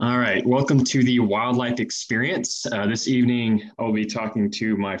right, welcome to the Wildlife Experience. This evening, I'll be talking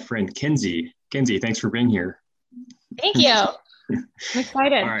to my friend Kenzie. Kenzie, thanks for being here. Thank you. I'm All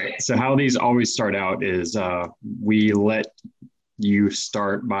excited. right, so how these always start out is we let you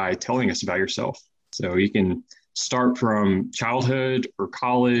start by telling us about yourself. So you can start from childhood or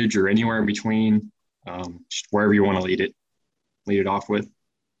college or anywhere in between, just wherever you want to lead it off with.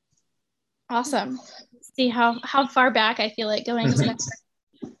 Awesome. See how far back I feel like going is next.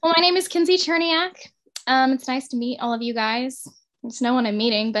 Well, my name is Kenzie Cherniak. It's nice to meet all of you guys. There's no one I'm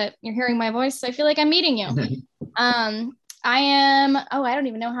meeting, but you're hearing my voice, so I feel like I'm meeting you. I am, I don't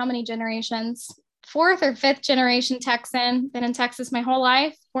even know how many generations, fourth or fifth generation Texan, been in Texas my whole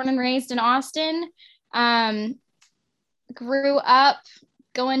life, born and raised in Austin. Grew up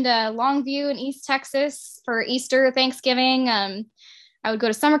going to Longview in East Texas for Easter, Thanksgiving. I would go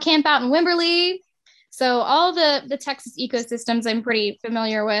to summer camp out in Wimberley. So all the Texas ecosystems I'm pretty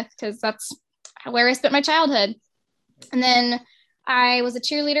familiar with because that's where I spent my childhood. And then I was a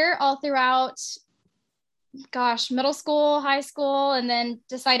cheerleader all throughout, middle school, high school, and then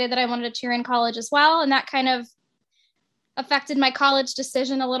decided that I wanted to cheer in college as well. And that kind of affected my college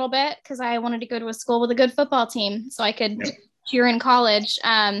decision a little bit because I wanted to go to a school with a good football team so I could cheer in college.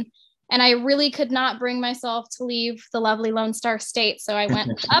 And I really could not bring myself to leave the lovely Lone Star State. So I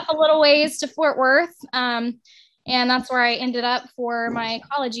went up a little ways to Fort Worth. And that's where I ended up for my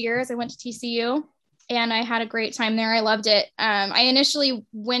college years. I went to TCU and I had a great time there. I loved it. I initially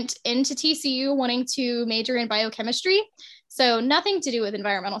went into TCU wanting to major in biochemistry. So nothing to do with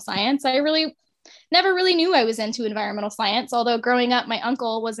environmental science. I really never really knew I was into environmental science. Although growing up, my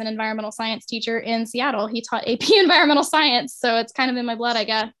uncle was an environmental science teacher in Seattle. He taught AP environmental science. So it's kind of in my blood, I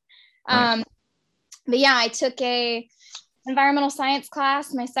guess. But yeah, I took a environmental science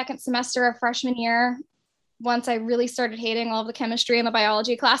class my second semester of freshman year. Once I really started hating all of the chemistry and the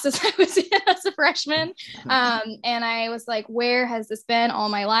biology classes I was in as a freshman. And I was like, where has this been all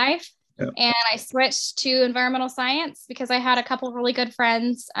my life? Yep. And I switched to environmental science because I had a couple of really good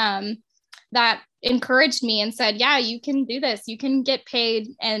friends that encouraged me and said, yeah, you can do this. You can get paid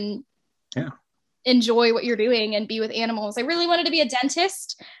and enjoy what you're doing and be with animals. I really wanted to be a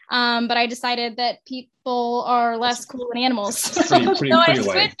dentist, but I decided that people are less cool than animals. Pretty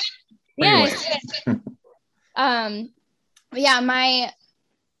lame. But yeah, my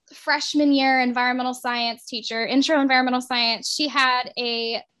freshman year environmental science teacher, intro environmental science, she had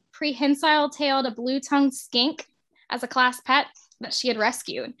a prehensile-tailed, a blue-tongued skink as a class pet that she had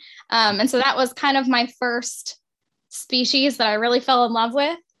rescued. And so that was kind of my first species that I really fell in love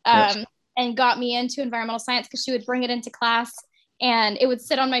with. And got me into environmental science because she would bring it into class and it would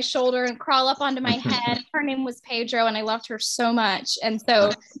sit on my shoulder and crawl up onto my head. Her name was Pedro and I loved her so much. And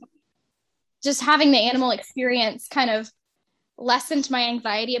so just having the animal experience kind of lessened my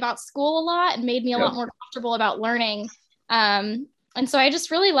anxiety about school a lot and made me a lot more comfortable about learning. And so I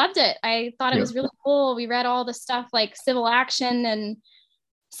just really loved it. I thought it was really cool. We read all the stuff like Civil Action and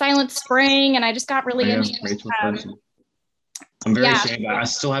Silent Spring, and I just got really into it. I'm very ashamed. I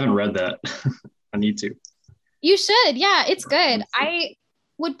still haven't read that. I need to. You should. Yeah, it's good. I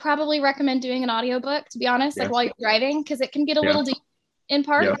would probably recommend doing an audiobook, to be honest, like while you're driving, because it can get a little deep in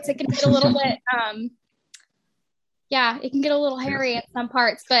parts. It can get a little bit, it can get a little hairy in some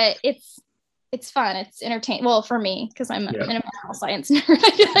parts, but it's fun. It's entertaining. Well, for me, because I'm an environmental science nerd, I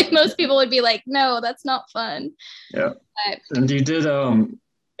feel like most people would be like, no, that's not fun. Yeah. But, and you did,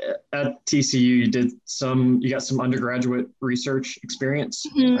 at TCU, you got some undergraduate research experience.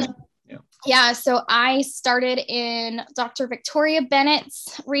 Mm-hmm. Yeah. So I started in Dr. Victoria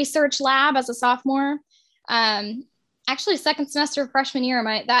Bennett's research lab as a sophomore. Actually, second semester of freshman year,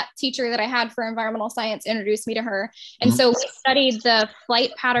 that teacher that I had for environmental science introduced me to her. And so we studied the flight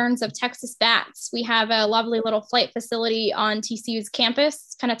patterns of Texas bats. We have a lovely little flight facility on TCU's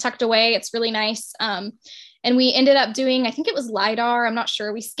campus, kind of tucked away. It's really nice. And we ended up doing, I think it was LiDAR. I'm not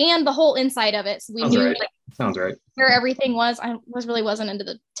sure. We scanned the whole inside of it. So we knew Sounds right. Where everything was. I wasn't into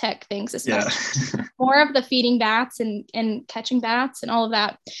the tech things, especially more of the feeding bats and catching bats and all of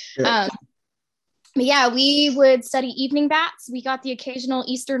that. But yeah, we would study evening bats. We got the occasional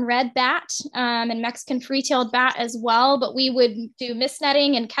Eastern red bat and Mexican free-tailed bat as well. But we would do mist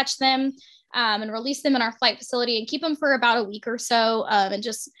netting and catch them and release them in our flight facility and keep them for about a week or so and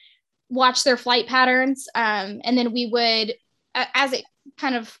just watch their flight patterns. And then we would, as it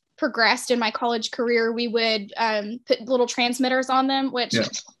kind of progressed in my college career, we would put little transmitters on them, which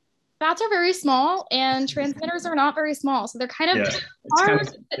bats are very small and transmitters are not very small. So they're kind of hard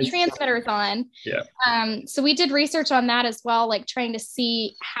to put transmitters on. So we did research on that as well, like trying to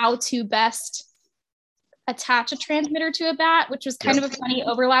see how to best attach a transmitter to a bat, which was kind of a funny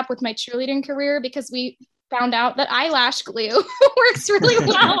overlap with my cheerleading career because we found out that eyelash glue works really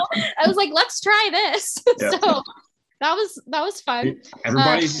well. I was like, let's try this. So that was fun.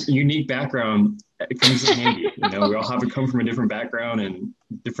 Everybody's unique background comes in handy. We all have to come from a different background and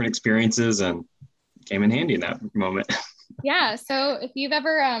different experiences, and came in handy in that moment. Yeah. So if you've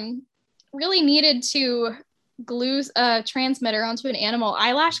ever really needed to glue a transmitter onto an animal,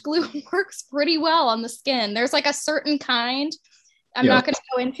 eyelash glue works pretty well on the skin. There's like a certain kind. I'm not going to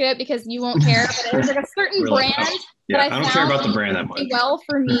go into it because you won't care, but there's like a certain brand that I don't care about the brand that much. Well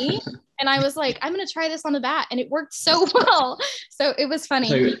for me. And I was like, I'm going to try this on the bat, and it worked so well. So it was funny.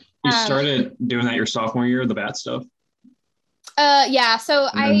 So you started doing that your sophomore year, the bat stuff? Yeah. So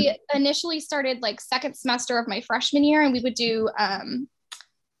I initially started like second semester of my freshman year, and we would do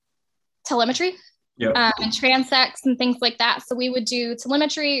telemetry and transects and things like that. So we would do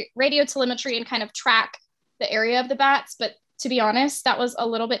telemetry, radio telemetry, and kind of track the area of the bats. But to be honest, that was a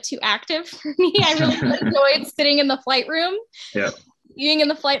little bit too active for me. I really enjoyed sitting in the flight room, being in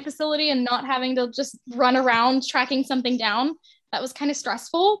the flight facility and not having to just run around tracking something down. That was kind of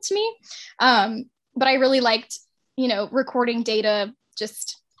stressful to me. But I really liked, recording data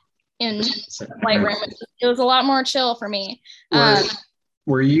just in the flight room. It was a lot more chill for me.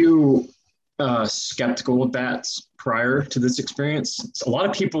 Were you skeptical with bats prior to this experience? A lot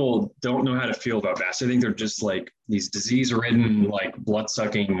of people don't know how to feel about bats. I think they're just like these disease-ridden, like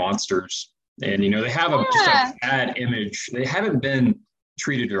blood-sucking monsters. And, they have just a bad image. They haven't been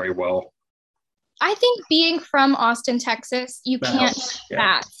treated very well. I think being from Austin, Texas, you can't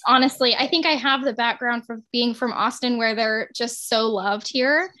bats. Honestly, I think I have the background for being from Austin where they're just so loved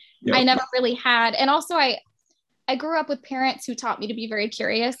here. I never really had. And also I grew up with parents who taught me to be very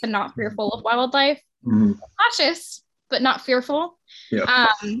curious and not fearful of wildlife. Cautious, but not fearful.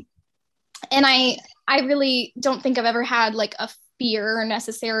 And I really don't think I've ever had like a fear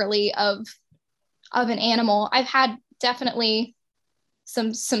necessarily of an animal. I've had definitely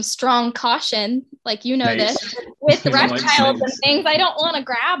some strong caution, like this, with reptiles and things. I don't want to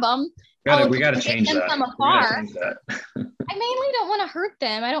grab them. We got to change that. From afar. I mainly don't want to hurt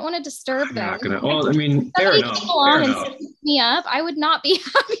them. I don't want to disturb them. Fair enough. Come along and pick me up, I would not be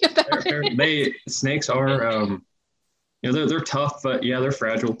happy about it. Snakes are, they're tough, but they're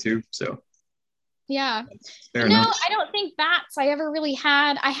fragile too. So. Yeah. I don't think bats I ever really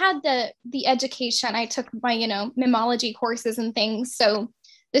had. I had the education. I took my, mammalogy courses and things. So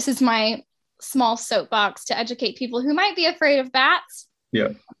this is my small soapbox to educate people who might be afraid of bats. Yeah.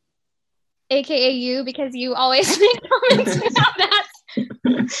 AKA you, because you always make comments about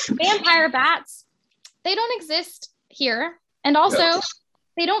bats. Vampire bats, they don't exist here. And also,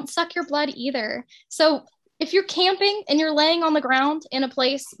 they don't suck your blood either. So if you're camping and you're laying on the ground in a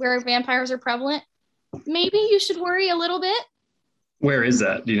place where vampires are prevalent, maybe you should worry a little bit. Where is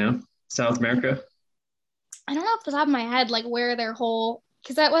that? Do you know? South America? I don't know off the top of my head, like where their whole,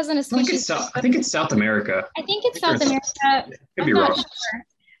 because that wasn't a species. I think it's South America. I think it's South America. Could be wrong. Sure.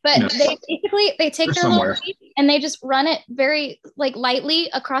 But they take their little teeth and they just run it very like lightly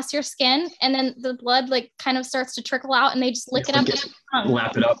across your skin, and then the blood like kind of starts to trickle out, and they just lick it up.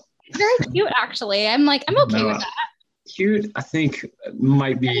 Lap it up. Very cute, actually. I'm okay with that. Cute, I think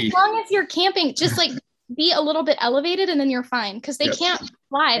might be. As long as you're camping, just like be a little bit elevated, and then you're fine because they can't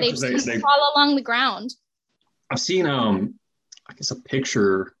fly. They just crawl along the ground. I've seen I guess a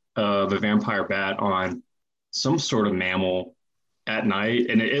picture of a vampire bat on some sort of mammal at night,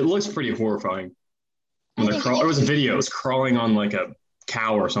 and it looks pretty horrifying. It was a video. It was crawling on like a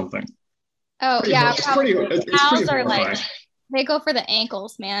cow or something. Oh, it's pretty cows are like, they go for the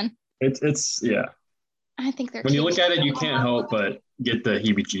ankles, man. It's I think they're when you look at it, you can't help but get the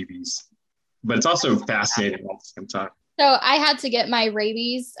heebie-jeebies. But it's also fascinating at the same time. So I had to get my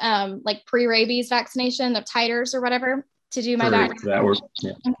rabies, like pre-rabies vaccination, the titers or whatever, to do my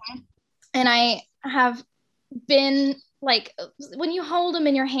vaccine. And I have been like, when you hold them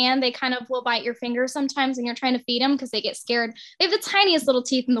in your hand, they kind of will bite your fingers sometimes, and you're trying to feed them because they get scared. They have the tiniest little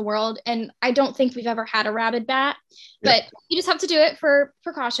teeth in the world, and I don't think we've ever had a rabid bat, but you just have to do it for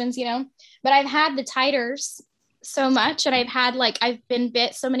precautions, But I've had the titers so much, and I've been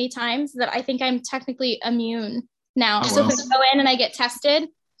bit so many times that I think I'm technically immune now. So if I go in and I get tested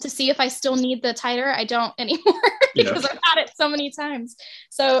to see if I still need the titer, I don't anymore because I've had it so many times.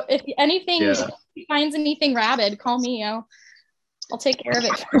 So if anything finds anything rabid, call me. I'll take care of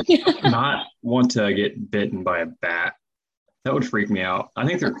it for you. Not want to get bitten by a bat. That would freak me out. I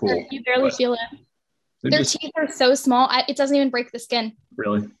think they're cool. You barely feel it. Their teeth are so small. It doesn't even break the skin.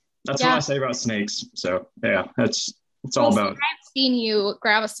 Really? That's what I say about snakes. So that's It's all about. I've seen you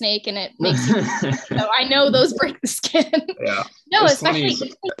grab a snake and it makes you, so I know those break the skin. Yeah. No,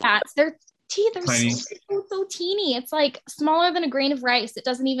 especially bats. Their teeth are tiny. so teeny. It's like smaller than a grain of rice. It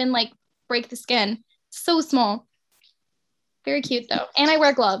doesn't even like break the skin. So small. Very cute though. And I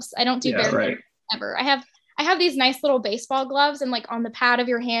wear gloves. I don't do bear ever. I have these nice little baseball gloves, and like on the pad of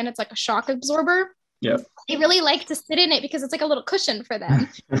your hand, it's like a shock absorber. Yeah. They really like to sit in it because it's like a little cushion for them.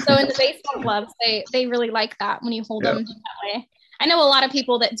 So in the baseball gloves, they really like that when you hold them that way. I know a lot of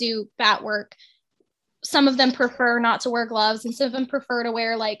people that do bat work. Some of them prefer not to wear gloves, and some of them prefer to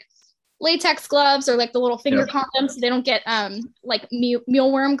wear like latex gloves or like the little finger condoms so they don't get like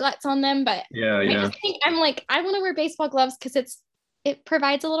mealworm guts on them. But I just think I want to wear baseball gloves because it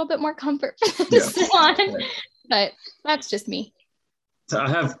provides a little bit more comfort for them to sit on. But that's just me. So I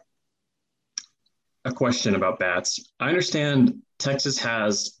have a question about bats. I understand Texas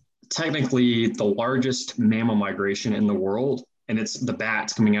has technically the largest mammal migration in the world, and it's the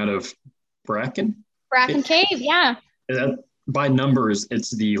bats coming out of Bracken Cave. Yeah. By numbers,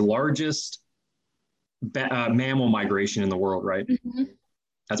 it's the largest mammal migration in the world, right? Mm-hmm.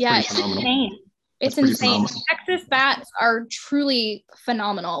 That's pretty phenomenal. Insane. It's insane. Texas bats are truly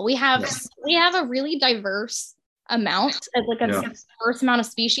phenomenal. We have a really diverse amount of diverse amount of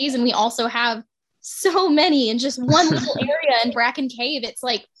species, and we also have so many in just one little area in Bracken Cave. It's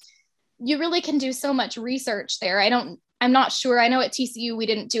like you really can do so much research there. I'm not sure. I know at TCU we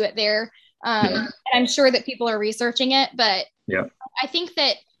didn't do it there. And I'm sure that people are researching it, but I think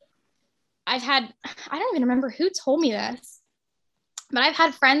that I don't even remember who told me this, but I've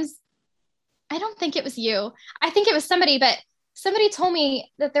had friends. I don't think it was you. I think it was somebody, but somebody told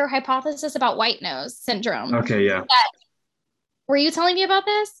me that their hypothesis about white nose syndrome. Okay. Yeah. Were you telling me about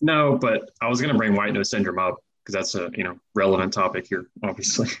this? No, but I was going to bring white nose syndrome up because that's a, relevant topic here,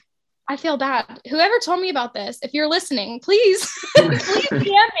 obviously. I feel bad. Whoever told me about this, if you're listening, please DM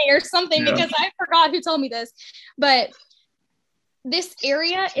me or something because I forgot who told me this. But this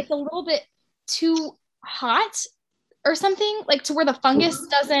area, it's a little bit too hot or something, like to where the fungus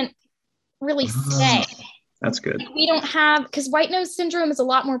doesn't really stay. That's good. We don't have, because white nose syndrome is a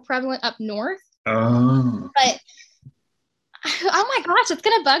lot more prevalent up north. Oh. But oh my gosh, it's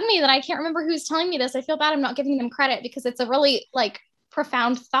gonna bug me that I can't remember who's telling me this. I feel bad I'm not giving them credit because it's a really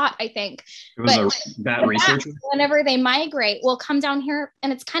profound thought, I think. It was a bat researcher. Whenever they migrate, will come down here,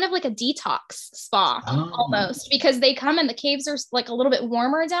 and it's kind of like a detox spa almost, because they come and the caves are like a little bit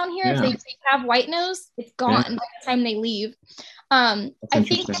warmer down here. If they have white nose, it's gone by the time they leave. I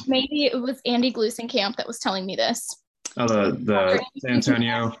think maybe it was Andy Glusenkamp that was telling me this. Oh, the San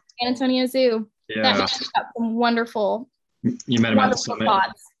Antonio Zoo. Yeah, that got some wonderful. You met him at the summit.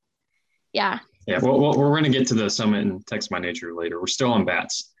 Thoughts. Yeah. Yeah, well, we're going to get to the summit and Text by Nature later. We're still on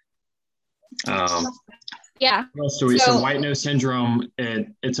bats. Yeah. So white nose syndrome,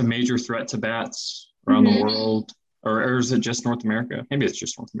 it's a major threat to bats around the world, or is it just North America? Maybe it's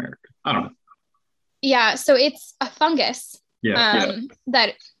just North America. I don't know. Yeah, so it's a fungus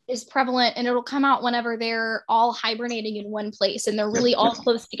that is prevalent, and it'll come out whenever they're all hibernating in one place and they're really all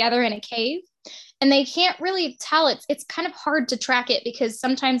close together in a cave. And they can't really tell. It's kind of hard to track it because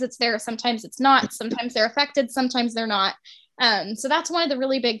sometimes it's there, sometimes it's not. Sometimes they're affected, sometimes they're not. So that's one of the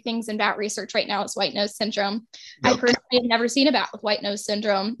really big things in bat research right now is white nose syndrome. I personally have never seen a bat with white nose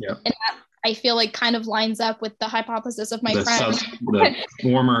syndrome. And that, I feel like, kind of lines up with the hypothesis of my friend. The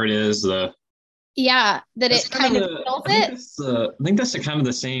warmer it is, that it kind of kills it. I think that's kind of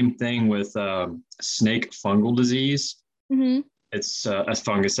the same thing with snake fungal disease. Mm-hmm. It's a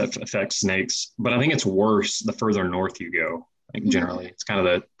fungus that affects snakes, but I think it's worse the further north you go. Like generally, it's kind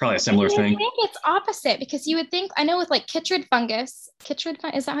of probably a similar thing. I think it's opposite because you would think, I know with like chytrid fungus,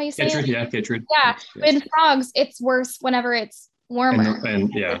 is that how you say it? Yeah, chytrid. Yeah, in frogs, it's worse whenever it's warmer. And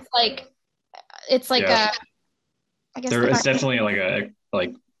it's like a. I guess it's definitely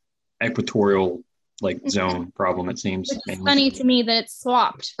like equatorial zone problem. It seems. It's funny to me that it's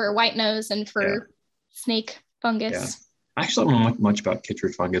swapped for white nose and for snake fungus. Yeah. I actually don't know much about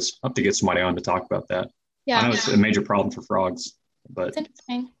chytrid fungus. I'll have to get somebody on to talk about that. Yeah. I know it's a major problem for frogs, but it's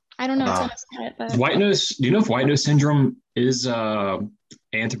interesting. I don't know too much about it, but white nose. Do you know if white nose syndrome is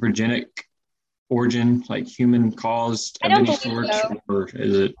anthropogenic origin, like human caused of any sort, or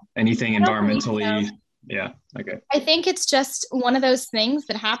is it anything environmentally? So. Yeah. Okay. I think it's just one of those things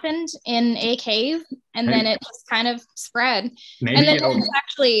that happened in a cave, and then it just kind of spread. Maybe and then it's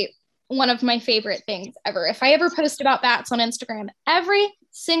actually one of my favorite things ever. If I ever post about bats on Instagram, every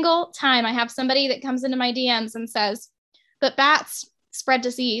single time I have somebody that comes into my DMs and says, but bats spread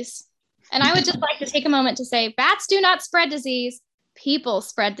disease. And I would just like to take a moment to say, bats do not spread disease, people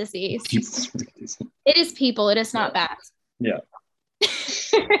spread disease. People spread disease. It is people. It is not bats. Yeah.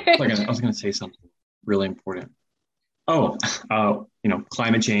 I was going to say something really important. Oh,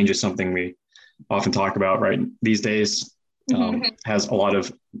 climate change is something we often talk about, right? These days, has a lot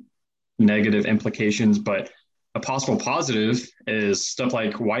of negative implications, but a possible positive is stuff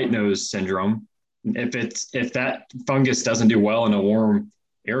like white nose syndrome. If that fungus doesn't do well in a warm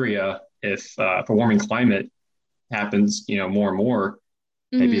area, if a warming climate happens, more and more,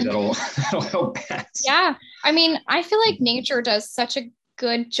 maybe that'll help bats. Yeah. I mean, I feel like nature does such a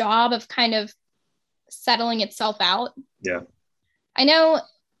good job of kind of settling itself out. Yeah. I know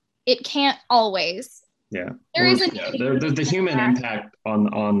it can't always. Yeah. The human impact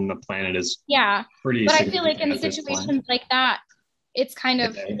on the planet is pretty but I feel like in situations like that, it's kind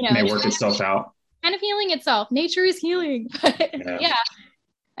of, it may work itself out. Kind of healing itself. Nature is healing. Yeah.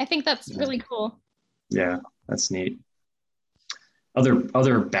 I think that's really cool. Yeah, that's neat.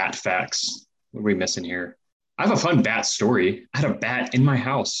 Other bat facts. What are we missing here? I have a fun bat story. I had a bat in my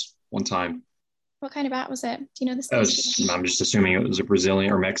house one time. What kind of bat was it? Do you know this? I'm just assuming it was a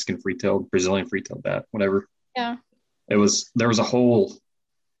Brazilian or Mexican Brazilian free-tailed bat, whatever. Yeah. There was a whole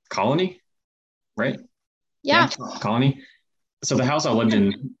colony, right? Yeah. Colony. So the house I lived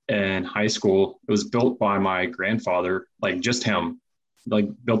in high school, it was built by my grandfather, like just him, like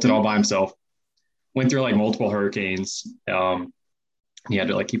built it all by himself. Went through like multiple hurricanes. He had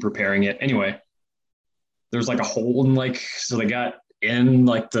to like keep repairing it. Anyway, there's like a hole in so they got in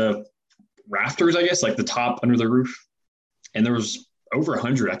like the rafters, I guess, like the top under the roof. And there was over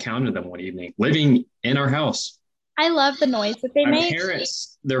 100. I counted them one evening living in our house. I love the noise that they make. My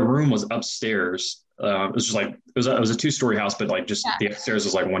parents, their room was upstairs. It was just like, it was a 2-story house, but like just the upstairs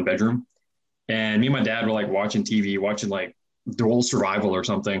was like 1 bedroom. And me and my dad were like watching TV, watching like Dual Survival or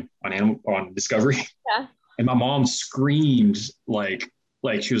something on Discovery. Yeah. And my mom screamed like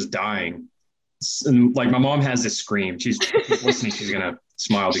she was dying. And like my mom has this scream. She's listening. She's going to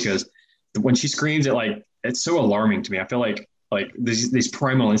smile because when she screams, it's so alarming to me. I feel like these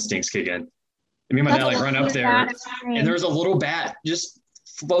primal instincts kick in. And me and my dad run up there, and there's a little bat just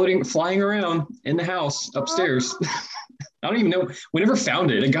flying around in the house upstairs. I don't even know. We never found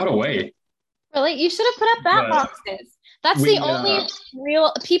it. It got away. Really? You should have put up bat boxes. That's the only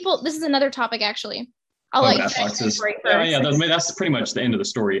real people. This is another topic, actually. I'll let you finish the story first. Yeah. That's pretty much the end of the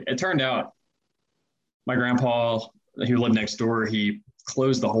story. It turned out my grandpa, who lived next door, he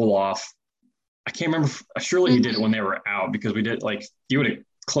closed the hole off. I can't remember. Surely he did it when they were out, because we did you would have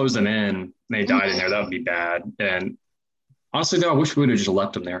closed them in and they died in there. That would be bad. And honestly, though, I wish we would have just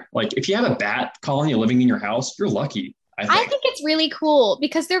left them there. Like if you have a bat colony living in your house, you're lucky. I think it's really cool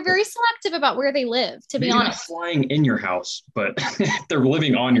because they're very selective about where they live, to be honest. Not flying in your house, but they're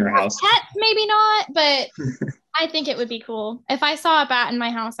living on your house. Pet, maybe not, but I think it would be cool. If I saw a bat in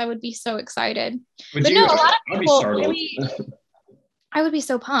my house, I would be so excited. A lot of people I would be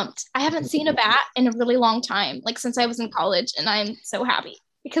so pumped. I haven't seen a bat in a really long time, like since I was in college, and I'm so happy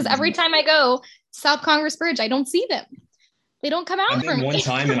because every time I go to South Congress Bridge, I don't see them. They don't come out for me. One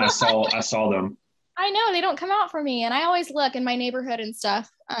time and I saw them. I know, they don't come out for me, and I always look in my neighborhood and stuff.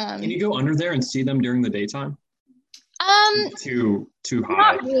 Can you go under there and see them during the daytime? Too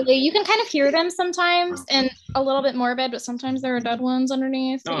high. Not really. You can kind of hear them sometimes, and a little bit morbid, but sometimes there are dead ones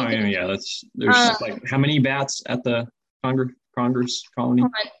underneath. Oh yeah. There's how many bats at the Congress colony?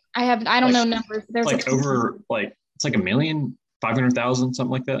 I don't know numbers. There's over it's like 1,500,000,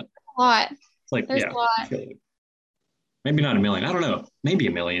 something like that. A lot. It's there's a lot. Maybe not 1 million. I don't know. Maybe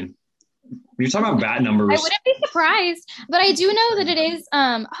 1 million. When you're talking about bat numbers, I wouldn't be surprised, but I do know that it is.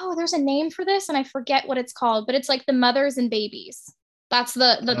 There's a name for this, and I forget what it's called, but it's like the mothers and babies. That's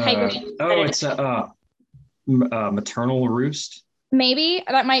the type of. It's a maternal roost. Maybe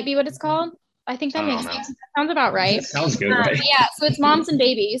that might be what it's called. I think that makes sense. That sounds about right. That sounds good, right? Yeah, so it's moms and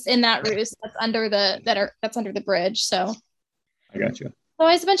babies in that roost that's under the bridge. So I got you.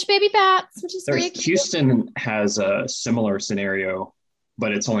 Always a bunch of baby bats, which is very cute. Houston has a similar scenario,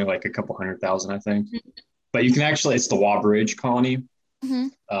 but it's only like a couple 100,000, I think. Mm-hmm. But you can actually, it's the Wabridge colony,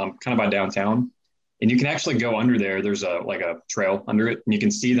 kind of by downtown, and you can actually go under there. There's a trail under it, and you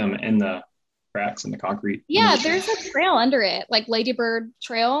can see them in the cracks in the concrete. Yeah, there's a trail under it, like Ladybird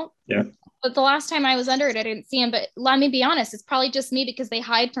Trail. Yeah. But the last time I was under it, I didn't see them. But let me be honest, it's probably just me because they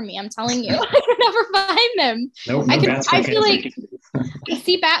hide from me. I'm telling you, I can never find them. I feel like I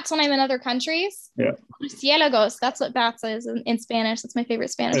see bats when I'm in other countries. Yeah. Murciélagos. That's what bats is in Spanish. That's my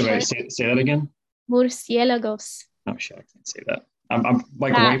favorite Spanish word. Say that again. Murciélagos. Oh shit, I can't say that. I'm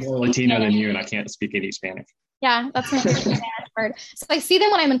like way more Latino than you, and I can't speak any Spanish. Yeah, that's my favorite Spanish word. So I see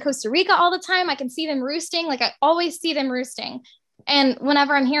them when I'm in Costa Rica all the time. I can see them roosting. Like I always see them roosting. And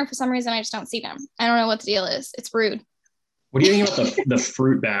whenever I'm here, for some reason, I just don't see them. I don't know what the deal is. It's rude. What do you think about the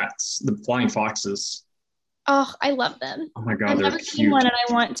fruit bats, the flying foxes? Oh, I love them. Oh my God, I've they're never seen cute. one and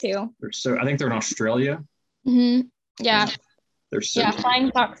I want to. I think they're in Australia. Mm-hmm. Yeah. They're so Yeah. cute.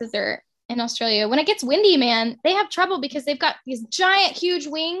 Flying foxes are in Australia. When it gets windy, man, they have trouble because they've got these giant, huge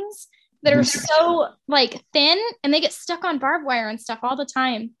wings that are so like thin and they get stuck on barbed wire and stuff all the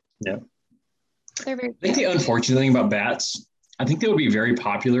time. Yeah. They're very I think the unfortunate thing about bats, I think they would be very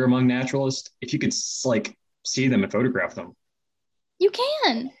popular among naturalists if you could like see them and photograph them. You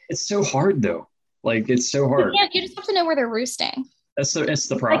can. It's so hard though. Like it's so hard. You just have to know where they're roosting. It's the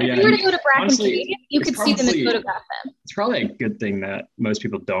Like problem. if you were to go to Bracken honestly, Cave, you could see them and photograph them. It's probably a good thing that most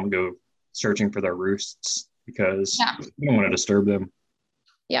people don't go searching for their roosts because you don't want to disturb them.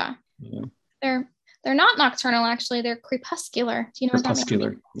 Yeah. They're not nocturnal actually. They're crepuscular. Do you know crepuscular?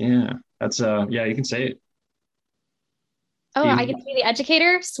 What that means? Yeah. That's you can say it. Oh, I get to be the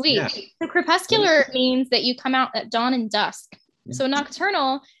educator? Sweet. Yeah. So crepuscular means that you come out at dawn and dusk. Yeah. So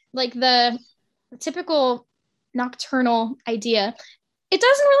nocturnal, like the typical nocturnal idea, it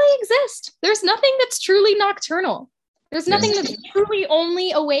doesn't really exist. There's nothing that's truly nocturnal. There's nothing that's truly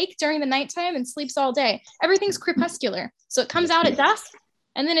only awake during the nighttime and sleeps all day. Everything's crepuscular. So it comes out at dusk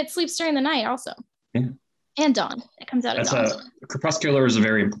and then it sleeps during the night also. Yeah. And dawn. It comes out at dawn. Crepuscular is a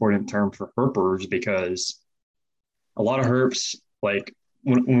very important term for herpers because a lot of herps, like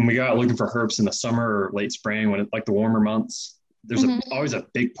when we go out looking for herps in the summer or late spring, when it's like the warmer months, there's always a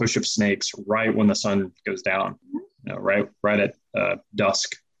big push of snakes right when the sun goes down, right at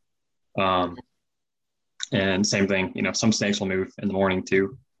dusk. And same thing, some snakes will move in the morning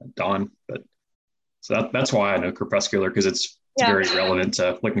too, at dawn. But so that's why I know crepuscular, because it's very relevant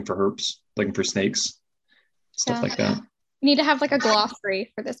to looking for herps, looking for snakes, stuff like that. We need to have like a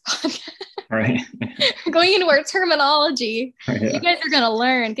glossary for this podcast. Right. Going into our terminology. Right, yeah. You guys are going to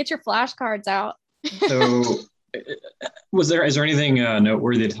learn. Get your flashcards out. So is there anything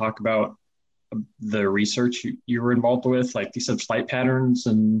noteworthy to talk about the research you were involved with? Like you said, flight patterns,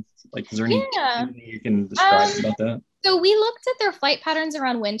 and like, is there anything you can describe about that? So we looked at their flight patterns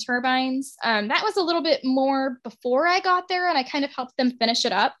around wind turbines. That was a little bit more before I got there, and I kind of helped them finish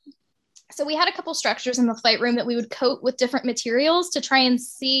it up. So we had a couple structures in the flight room that we would coat with different materials to try and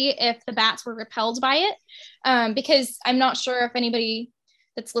see if the bats were repelled by it. Because I'm not sure if anybody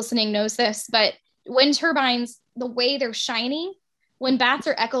that's listening knows this, but wind turbines, the way they're shiny, when bats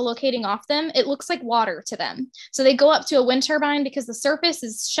are echolocating off them, it looks like water to them. So they go up to a wind turbine because the surface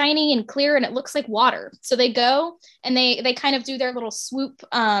is shiny and clear and it looks like water. So they go and they kind of do their little swoop.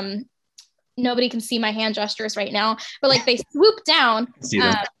 Nobody can see my hand gestures right now, but like they swoop down.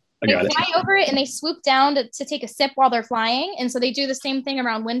 They fly over it and they swoop down to take a sip while they're flying. And so they do the same thing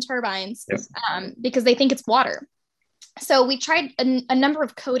around wind turbines because they think it's water. So we tried a number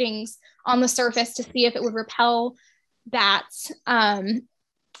of coatings on the surface to see if it would repel bats. And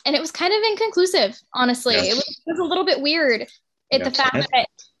it was kind of inconclusive, honestly. It was a little bit weird at the fact that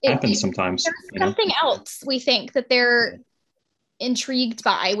it happens sometimes. There's something else we think that they're intrigued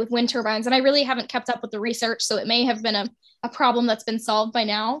by with wind turbines. And I really haven't kept up with the research, so it may have been a problem that's been solved by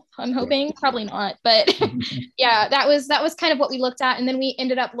now. I'm hoping, probably not, but that was kind of what we looked at. And then we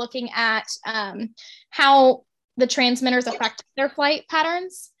ended up looking at how the transmitters affect their flight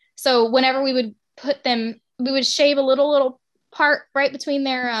patterns. So whenever we would put them, we would shave a little part right between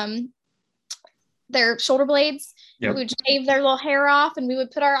their shoulder blades. Yep. We would shave their little hair off and we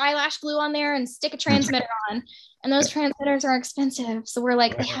would put our eyelash glue on there and stick a transmitter on. And those transmitters are expensive. So we're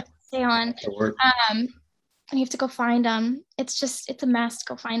like, they have to stay on. And you have to go find them. It's a mess to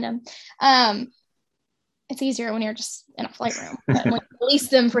go find them. It's easier when you're just in a flight room. But when you release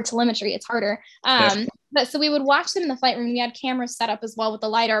them for telemetry, it's harder. But so we would watch them in the flight room. We had cameras set up as well with the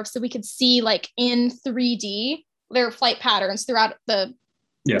LiDAR so we could see like in 3D their flight patterns throughout the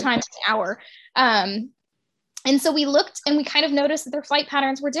time of the hour. And so we looked and we kind of noticed that their flight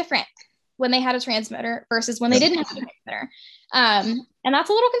patterns were different when they had a transmitter versus when they didn't have a transmitter. And that's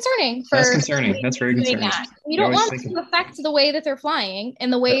a little concerning. That's concerning. That's very concerning. You don't want to affect the way that they're flying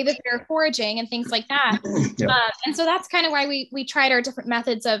and the way that they're foraging and things like that. And so that's kind of why we tried our different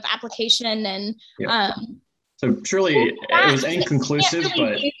methods of application. And so truly it was inconclusive,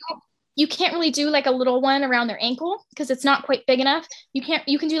 but you can't really do like a little one around their ankle because it's not quite big enough. You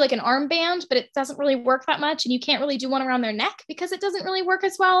can do like an armband, but it doesn't really work that much. And you can't really do one around their neck because it doesn't really work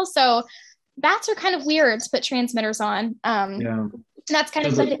as well. So bats are kind of weird to put transmitters on. And that's kind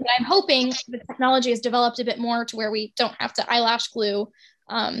of something that I'm hoping the technology has developed a bit more to where we don't have to eyelash glue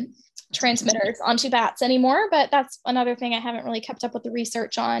transmitters onto bats anymore, but that's another thing I haven't really kept up with the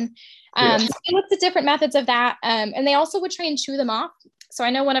research on. So we looked at different methods of that. And they also would try and chew them off. So I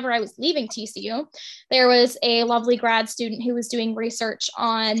know whenever I was leaving TCU, there was a lovely grad student who was doing research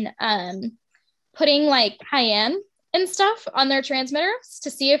on putting like cayenne and stuff on their transmitters to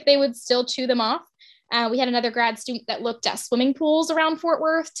see if they would still chew them off. We had another grad student that looked at swimming pools around Fort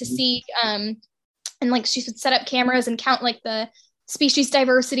Worth to see, and like she would set up cameras and count like the species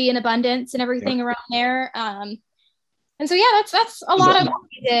diversity and abundance and everything around there. And so, yeah, that's a lot of what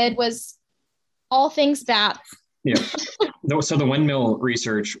we did was all things bats. Yeah. So the windmill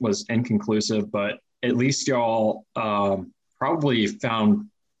research was inconclusive, but at least y'all probably found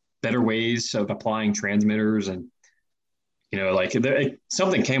better ways of applying transmitters, and like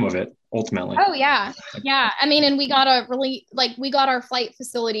something came of it ultimately. Oh yeah. I mean, and we got our flight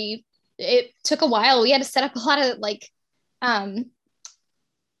facility. It took a while. We had to set up a lot of like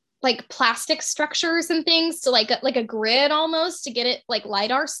plastic structures and things to like a grid almost to get it like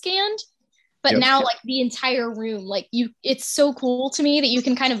LiDAR scanned. But now like the entire room, like it's so cool to me that you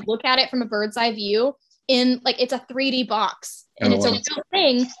can kind of look at it from a bird's eye view in like, it's a 3D box and it's a real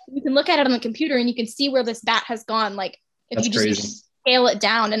thing. You can look at it on the computer and you can see where this bat has gone. Like if That's you just crazy. Scale it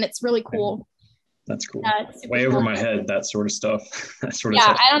down, and it's really cool. That's cool. Way over my head, that sort of stuff. I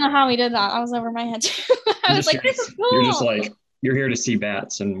don't know how we did that. I was over my head too. I was like, this is cool. You're just like, you're here to see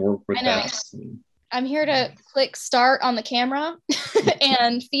bats and work with bats. I'm here to click start on the camera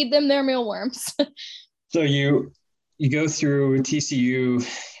and feed them their mealworms. So you go through TCU,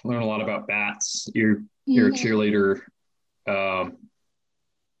 learn a lot about bats. You're a cheerleader,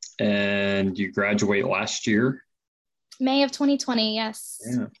 and you graduate last year. May of 2020, yes.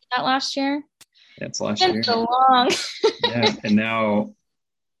 Yeah. That last year? Yeah, it's last year. It's so long. Yeah, and now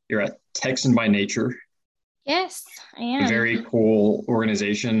you're at Texan by Nature. Yes, I am. A very cool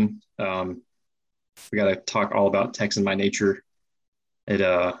organization. We got to talk all about Texan by Nature.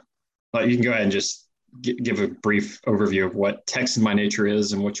 But you can go ahead and just give a brief overview of what Texan by Nature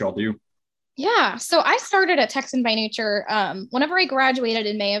is and what y'all do. Yeah, so I started at Texan by Nature. Whenever I graduated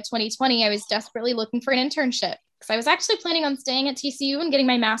in May of 2020, I was desperately looking for an internship because I was actually planning on staying at TCU and getting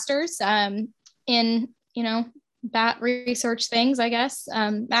my master's in, bat research things, I guess.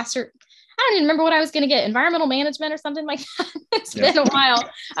 I don't even remember what I was going to get, environmental management or something like that. It's been a while.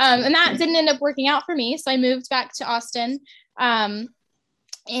 And that didn't end up working out for me. So I moved back to Austin and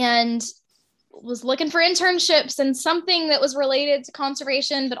was looking for internships and something that was related to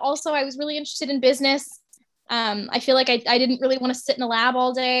conservation, but also I was really interested in business. I feel like I didn't really want to sit in a lab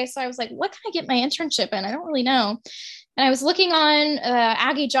all day. So I was like, what can I get my internship in? I don't really know. And I was looking on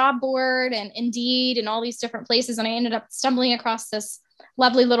Aggie job board and Indeed and all these different places. And I ended up stumbling across this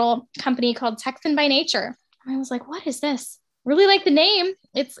lovely little company called Texan by Nature. And I was like, what is this? Really like the name.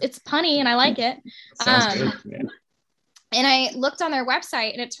 It's punny and I like it. Sounds good, man. And I looked on their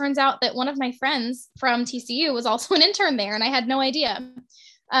website and it turns out that one of my friends from TCU was also an intern there and I had no idea.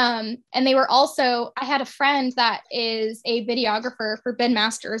 And they were also, I had a friend that is a videographer for Ben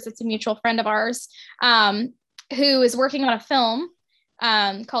Masters. It's a mutual friend of ours who is working on a film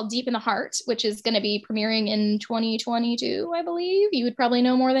called Deep in the Heart, which is going to be premiering in 2022, I believe. You would probably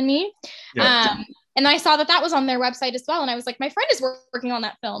know more than me. Yeah. And I saw that was on their website as well. And I was like, my friend is working on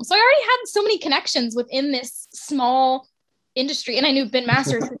that film. So I already had so many connections within this small industry. And I knew Ben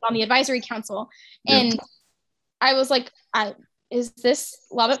Masters was on the advisory council. And I was like, is this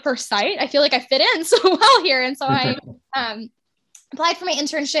love at first sight? I feel like I fit in so well here. And so I applied for my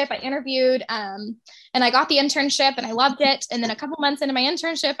internship. I interviewed and I got the internship and I loved it. And then a couple months into my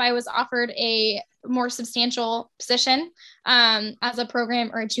internship, I was offered a more substantial position as a program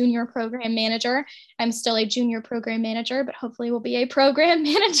or a junior program manager. I'm still a junior program manager, but hopefully will be a program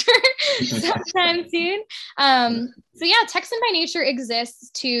manager sometime soon. So yeah, Texan by Nature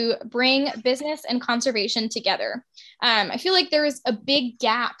exists to bring business and conservation together. I feel like there is a big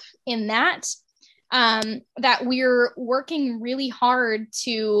gap in that we're working really hard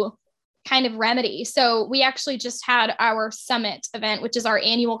to kind of remedy. So we actually just had our summit event, which is our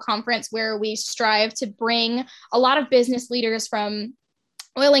annual conference where we strive to bring a lot of business leaders from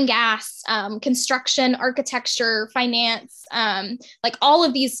oil and gas, construction, architecture, finance, like all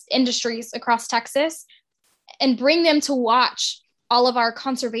of these industries across Texas, and bring them to watch all of our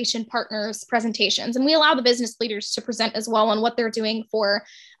conservation partners' presentations. And we allow the business leaders to present as well on what they're doing for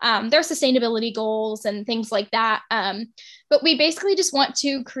their sustainability goals and things like that. But we basically just want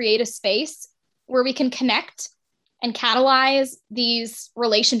to create a space where we can connect and catalyze these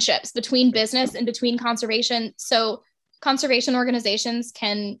relationships between business and between conservation. So conservation organizations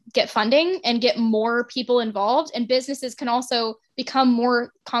can get funding and get more people involved, and businesses can also become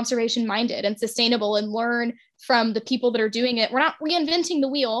more conservation minded and sustainable and learn from the people that are doing it. We're not reinventing the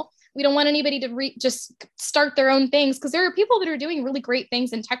wheel. We don't want anybody to just start their own things, because there are people that are doing really great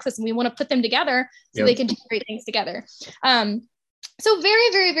things in Texas, and we want to put them together so they can do great things together. So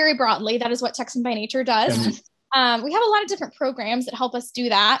very, very, very broadly, that is what Texan by Nature does. We have a lot of different programs that help us do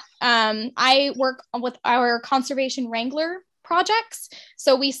that. I work with our Conservation Wrangler projects.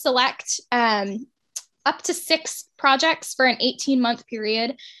 So we select up to 6 projects for an 18-month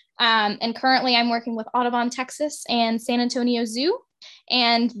period. And currently I'm working with Audubon, Texas, and San Antonio Zoo,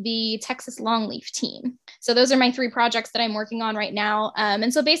 and the Texas Longleaf team. So those are my 3 projects that I'm working on right now.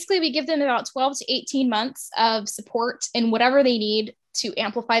 And so basically we give them about 12 to 18 months of support in whatever they need to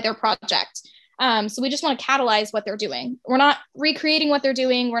amplify their project. So we just want to catalyze what they're doing. We're not recreating what they're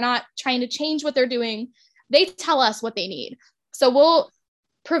doing. We're not trying to change what they're doing. They tell us what they need. So we'll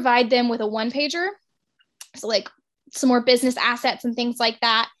provide them with a 1-pager. So like some more business assets and things like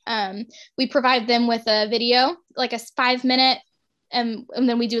that. We provide them with a video, like a 5-minute, and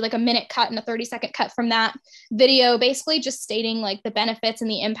then we do like a minute cut and a 30-second cut from that video, basically just stating like the benefits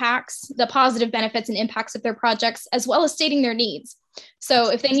and the impacts, the positive benefits and impacts of their projects, as well as stating their needs. So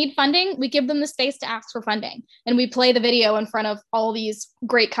if they need funding, we give them the space to ask for funding, and we play the video in front of all these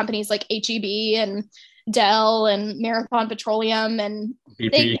great companies like HEB and Dell and Marathon Petroleum, and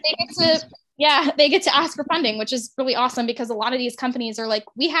they get to ask for funding, which is really awesome, because a lot of these companies are like,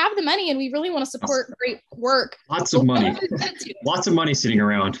 we have the money and we really want to support great work. Lots of money. Lots of money sitting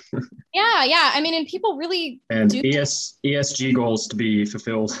around. Yeah. I mean, and people really and ESG goals to be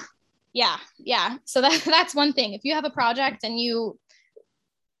fulfilled. Yeah. So that's one thing. If you have a project and you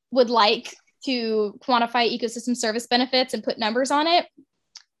would like to quantify ecosystem service benefits and put numbers on it,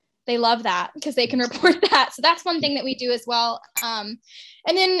 they love that because they can report that. So that's one thing that we do as well. And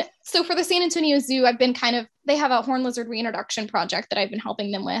then, so for the San Antonio Zoo, they have a horned lizard reintroduction project that I've been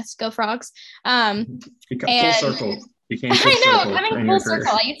helping them with. Go Frogs. Full circle. You came full I know, circle. coming full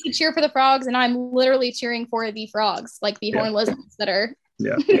circle. I used to cheer for the frogs, and I'm literally cheering for the frogs, like the horned lizards that are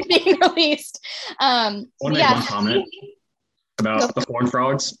being released. I want to make one comment about the horned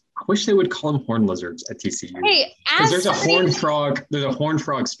frogs. I wish they would call them horned lizards at TCU. Hey, there's a horned frog. There's a horned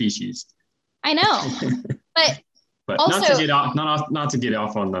frog species. I know, but also, not to get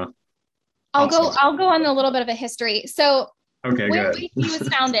off on the. I'll go on a little bit of a history. So okay, when good. TCU was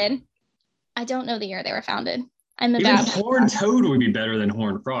founded, I don't know the year they were founded. Even horned toad would be better than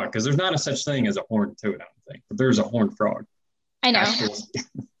horned frog, because there's not a such thing as a horned toad, I don't think, but there's a horned frog. I know.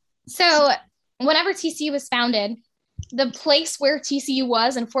 So whenever TCU was founded, the place where TCU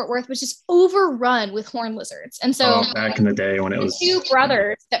was in Fort Worth was just overrun with horned lizards. And so back in the day when it was 2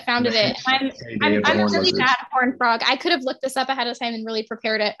 brothers that founded it. I'm a really bad horned frog. I could have looked this up ahead of time and really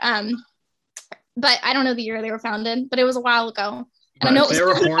prepared it. But I don't know the year they were founded, but it was a while ago. And I know if there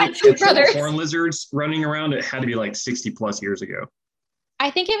were horned lizards running around, it had to be like 60 plus years ago.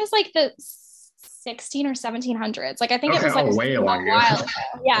 I think it was like the 16 or 1700s. Like I think it was like way a while ago.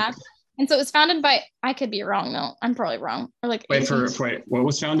 Yeah. And so it was founded by, I could be wrong though. I'm probably wrong. Or like wait, what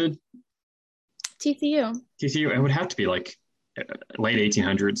was founded? TCU. It would have to be like late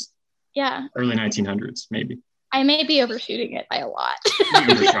 1800s. Yeah. Early 1900s, maybe. I may be overshooting it by a lot.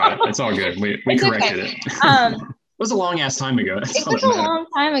 You overshot it. It's all good. We corrected it. It was a long ass time ago. It was a long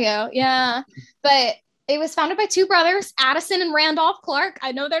time ago. Yeah. But it was founded by 2 brothers, Addison and Randolph Clark.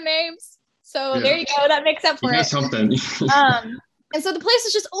 I know their names. So there you go. That makes up for it. Something. And so the place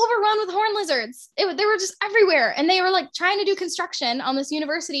was just overrun with horned lizards. They were just everywhere. And they were like trying to do construction on this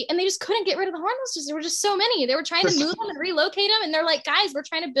university, and they just couldn't get rid of the horned lizards. There were just so many. They were trying to move them and relocate them. And they're like, guys, we're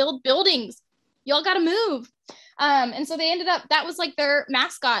trying to build buildings. Y'all got to move. And so they ended up, that was like their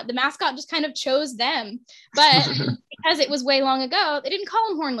mascot. The mascot just kind of chose them. But because it was way long ago, they didn't call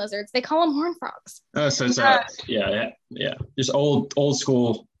them horned lizards. They call them horned frogs. Oh, so it's just old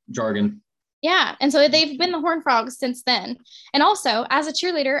school jargon. Yeah. And so they've been the horned frogs since then. And also, as a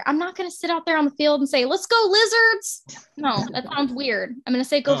cheerleader, I'm not going to sit out there on the field and say, let's go lizards. No, that sounds weird. I'm going to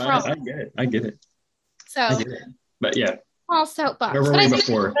say go frogs. I get it. So, I get it. But yeah. Well, soapbox. Where were we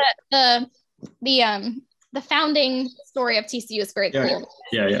before? The founding story of TCU is very cool.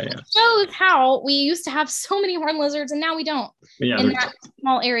 Yeah. It shows how we used to have so many horned lizards, and now we don't. Yeah, in that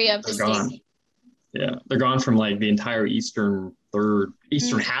small area of the state. Yeah, they're gone from like the entire eastern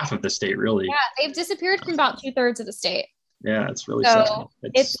half of the state, really. Yeah, they've disappeared from about 2/3 of the state. Yeah, it's really sad.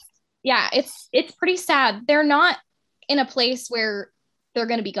 It's pretty sad. They're not in a place where they're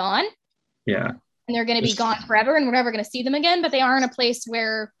going to be gone. Yeah. And they're going to be gone forever, and we're never going to see them again, but they are in a place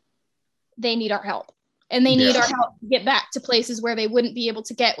where they need our help. and they need our help to get back to places where they wouldn't be able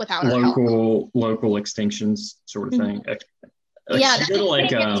to get without our help. Local extinctions sort of thing. For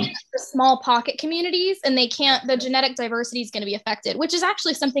small pocket communities, and they can't. The genetic diversity is going to be affected, which is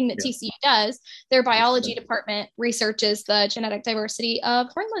actually something that TCU does. Their biology department researches the genetic diversity of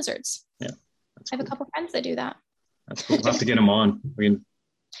horned lizards. Yeah, I have a couple friends that do that. That's cool. We'll have to get them on.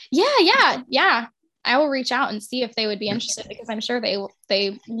 Yeah. I will reach out and see if they would be interested, because I'm sure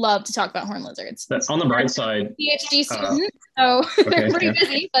they love to talk about horned lizards. But on the bright side, PhD students, so they're pretty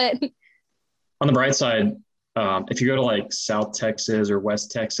busy. But on the bright side, if you go to like South Texas or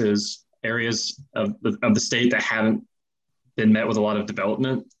West Texas, areas of the state that haven't been met with a lot of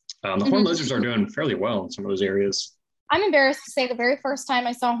development, the horned lizards are doing fairly well in some of those areas. I'm embarrassed to say the very first time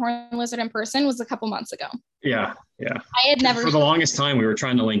I saw a horned lizard in person was a couple months ago. Yeah. I had never. For the longest time, we were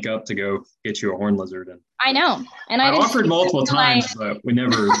trying to link up to go get you a horned lizard. And I know. And I offered multiple times, but we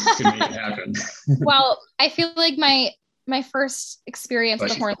never could make it happen. Well, I feel like my first experience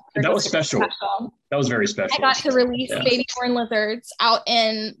with a horned lizard that was special. That was very special. I got to release baby horned lizards out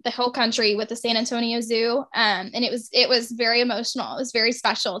in the hill country with the San Antonio Zoo. And it was very emotional. It was very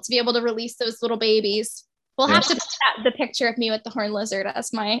special to be able to release those little babies. We'll have to put the picture of me with the horned lizard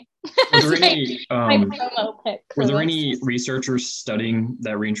as my, were there any researchers studying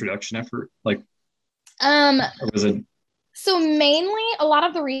that reintroduction effort? So mainly a lot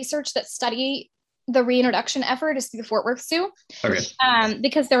of the research that study the reintroduction effort is through the Fort Worth Zoo. Okay.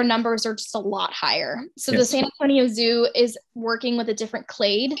 Because their numbers are just a lot higher. So the San Antonio Zoo is working with a different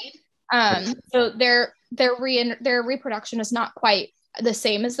clade. So their reproduction is not quite the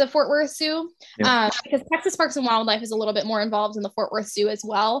same as the Fort Worth Zoo, because Texas Parks and Wildlife is a little bit more involved in the Fort Worth Zoo as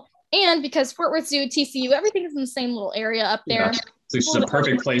well. And because Fort Worth Zoo, TCU, everything is in the same little area up there. Yeah. So this is a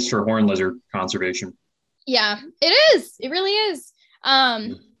perfect place for horned lizard conservation. Yeah, it is. It really is.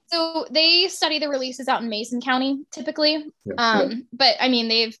 So they study the releases out in Mason County typically. But I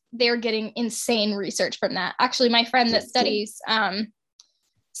mean, they're getting insane research from that. Actually, my friend that studies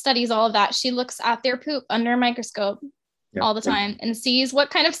all of that, she looks at their poop under a microscope all the time and sees what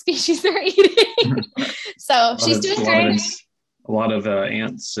kind of species they're eating. So she's doing great. A lot of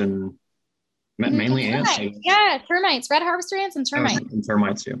ants and mainly ants. Yeah, termites, red harvester ants and termites. And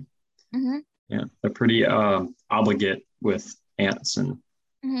termites, yeah, they're pretty obligate with ants and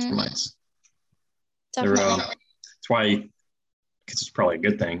termites. That's why it's probably a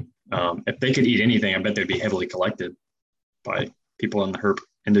good thing. If they could eat anything, I bet they'd be heavily collected by people in the herp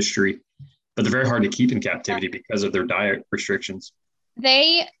industry. But they're very hard to keep in captivity because of their diet restrictions.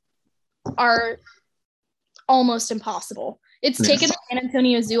 They are almost impossible. It's taken the San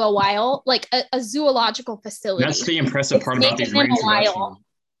Antonio Zoo a while, like a zoological facility. That's the impressive part about these reintroductions.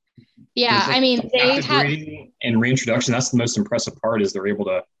 Yeah, I mean, they have breeding and reintroduction. That's the most impressive part, is they're able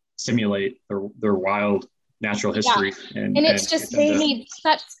to simulate their wild natural history. Yeah. And it's just they need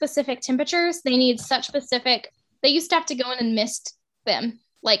such specific temperatures. They need such specific. They used to have to go in and mist them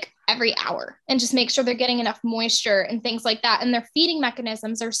like every hour and just make sure they're getting enough moisture and things like that. And their feeding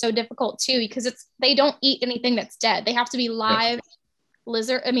mechanisms are so difficult too, because they don't eat anything that's dead. They have to be live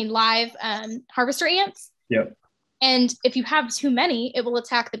harvester ants. Yep. And if you have too many, it will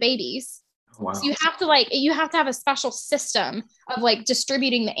attack the babies. Wow. So you have to have a special system of like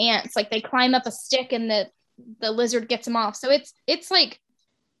distributing the ants. Like they climb up a stick and the lizard gets them off. So it's like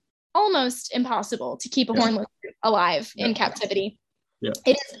almost impossible to keep a horned lizard alive in captivity. Yeah.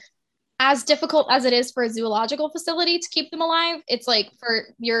 It is as difficult as it is for a zoological facility to keep them alive. It's like for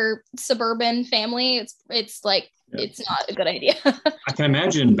your suburban family, it's like it's not a good idea. I can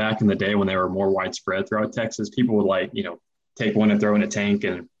imagine back in the day when they were more widespread throughout Texas, people would take one and throw in a tank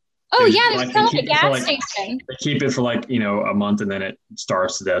and there's still a gas station. They keep it for a month and then it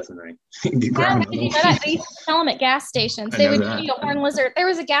starves to death and they grab them. They used to sell them at gas stations. They would eat a horned lizard. There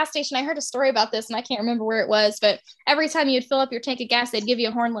was a gas station. I heard a story about this and I can't remember where it was, but every time you'd fill up your tank of gas, they'd give you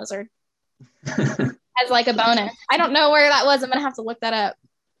a horned lizard as like a bonus. I don't know where that was. I'm gonna have to look that up.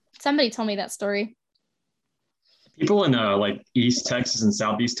 Somebody told me that story. People in East Texas and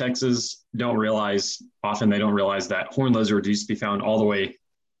Southeast Texas don't realize that horned lizards used to be found all the way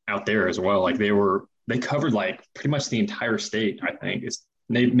out there as well. Like they covered pretty much the entire state. I think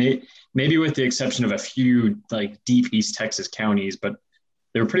maybe with the exception of a few deep East Texas counties, but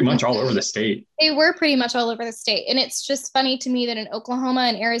they were pretty much all over the state. They were pretty much all over the state. And it's just funny to me that in Oklahoma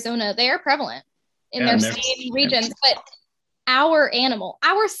and Arizona, they are prevalent in their state regions, but our animal,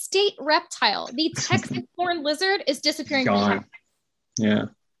 our state reptile, the Texas horned lizard, is disappearing. Gone. Yeah.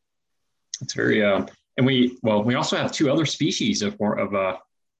 It's very, and we also have two other species of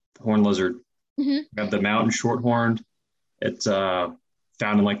horned lizard. We have the mountain shorthorned. It's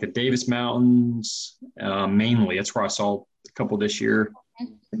found in like the Davis Mountains, mainly. That's where I saw a couple this year.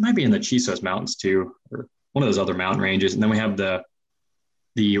 It might be in the Chisos Mountains too, or one of those other mountain ranges. And then we have the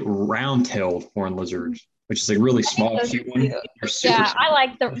round-tailed horned lizard, which is a really small, cute one. Yeah, small. I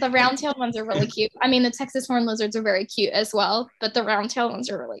like the round-tailed ones are really cute. I mean, the Texas horned lizards are very cute as well, but the round-tailed ones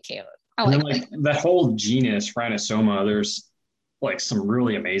are really cute. I like that whole genus Rhinosoma. There's like some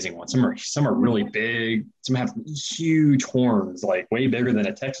really amazing ones. Some are really big. Some have huge horns, like way bigger than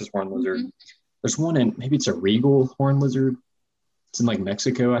a Texas horned lizard. Mm-hmm. There's one in, maybe it's a regal horned lizard. It's in like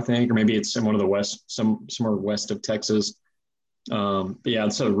Mexico, I think, or maybe it's in one of the somewhere west of Texas. But yeah,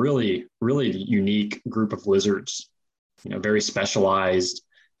 it's a really, really unique group of lizards, very specialized.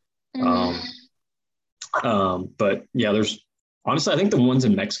 Mm-hmm. But yeah, honestly, I think the ones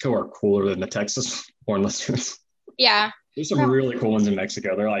in Mexico are cooler than the Texas horned lizards. Yeah. There's some really cool ones in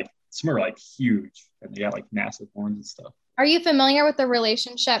Mexico. Some are like huge and they got like massive horns and stuff. Are you familiar with the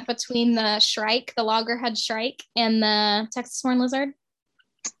relationship between the shrike, the loggerhead shrike, and the Texas horned lizard?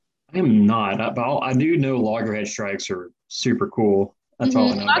 I am not, but I do know loggerhead shrikes are super cool. That's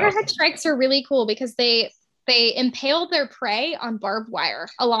all I know. Loggerhead shrikes are really cool because they impale their prey on barbed wire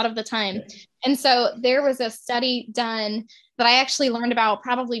a lot of the time. Yeah. And so there was a study done that I actually learned about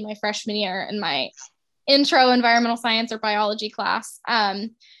probably my freshman year in my intro environmental science or biology class.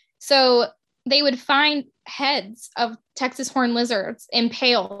 So they would find heads of Texas horned lizards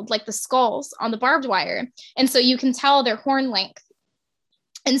impaled, like the skulls, on the barbed wire. And so you can tell their horn length.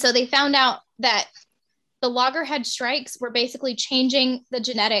 And so they found out that the loggerhead shrikes were basically changing the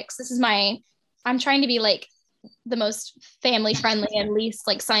genetics. I'm trying to be like the most family friendly and least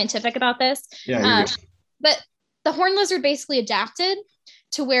like scientific about this. Yeah. But the horned lizard basically adapted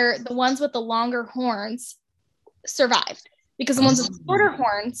to where the ones with the longer horns survived, because the ones with the shorter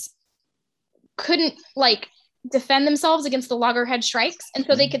horns couldn't like defend themselves against the loggerhead shrikes. And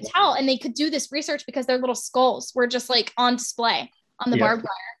so they could tell, and they could do this research because their little skulls were just like on display on the barbed wire.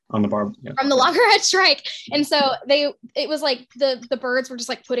 On the barb, from the loggerhead shrike. And so it was like the birds were just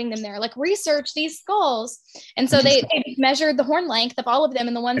like putting them there, like research these skulls. And so they measured the horn length of all of them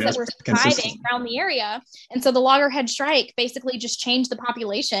and the ones that were surviving around the area. And so the loggerhead shrike basically just changed the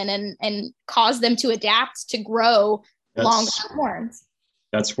population and caused them to adapt to grow longer horns.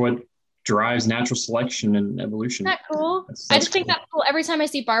 That's what drives natural selection and evolution. Isn't that cool? I just think that's cool. Every time I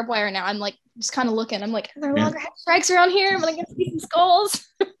see barbed wire now, I'm like just kind of looking. I'm like, are there loggerhead shrikes around here? I'm gonna see some skulls.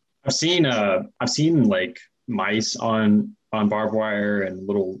 I've seen like mice on barbed wire and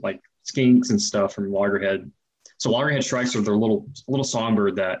little like skinks and stuff from loggerhead. So loggerhead shrikes are their little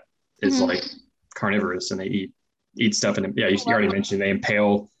songbird that is like carnivorous, and they eat stuff. And yeah, you already mentioned they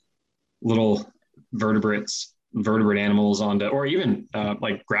impale little vertebrate animals onto, or even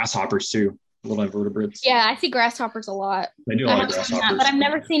like grasshoppers too, little invertebrates. Yeah, I see grasshoppers a lot. They do a lot of grasshoppers, but I've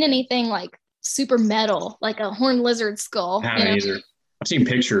never seen anything like super metal, like a horned lizard skull. I haven't either. I've seen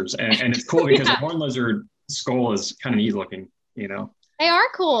pictures, and it's cool because a horned lizard skull is kind of neat looking, They are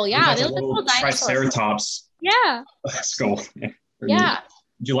cool, yeah. They look like little triceratops. Yeah. Skull. Yeah.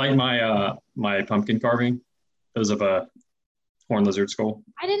 Did you like my pumpkin carving? Those of a horned lizard skull.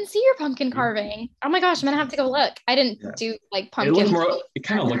 I didn't see your pumpkin carving. Oh my gosh, I'm gonna have to go look. I didn't do like pumpkin. It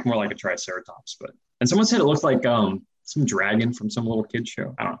kind of looked more like a triceratops, and someone said it looked like some dragon from some little kid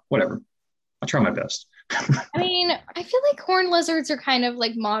show. I don't know. Whatever. I'll try my best. I mean, I feel like horned lizards are kind of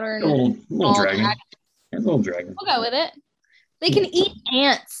like modern. Little dragon. Yeah, little dragon. We'll go with it. They can eat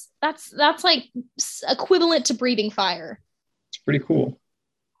ants. That's like equivalent to breathing fire. It's pretty cool.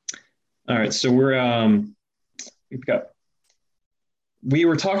 All right, so we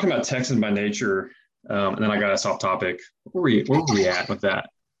were talking about Texans by nature, and then I got us off topic. Where were we at with that?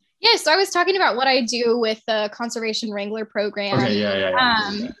 Yes, so I was talking about what I do with the Conservation Wrangler program. Okay,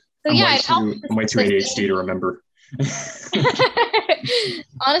 yeah. So I'm way too ADHD to remember.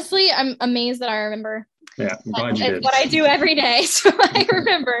 Honestly, I'm amazed that I remember. Yeah, I'm glad you did. It's what I do every day, so I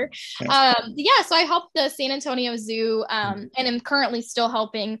remember. So I helped the San Antonio Zoo, and am currently still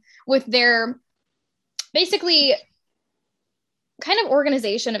helping with their basically kind of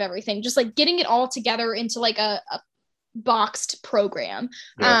organization of everything, just like getting it all together into like a boxed program.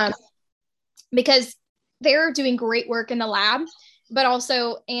 Because they're doing great work in the lab. But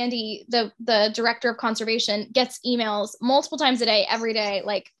also Andy, the director of conservation, gets emails multiple times a day, every day,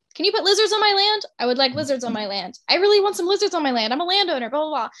 like, can you put lizards on my land? I would like lizards on my land. I really want some lizards on my land. I'm a landowner, blah, blah,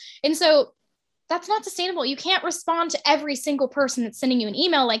 blah. And so that's not sustainable. You can't respond to every single person that's sending you an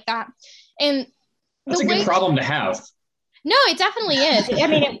email like that. And that's a good problem to have. No, it definitely is. I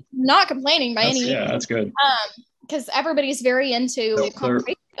mean, I'm not complaining by any means. Yeah, that's good. Because everybody's very into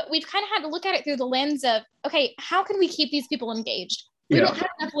conservation. But we've kind of had to look at it through the lens of, okay, how can we keep these people engaged? We don't have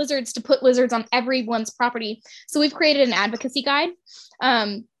enough lizards to put lizards on everyone's property. So we've created an advocacy guide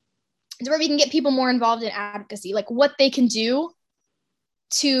where we can get people more involved in advocacy, like what they can do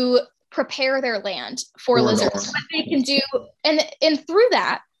to prepare their land for lizards, what they can do. And through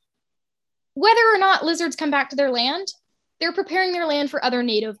that, whether or not lizards come back to their land, they're preparing their land for other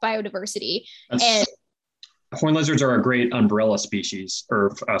native biodiversity. And horned lizards are a great umbrella species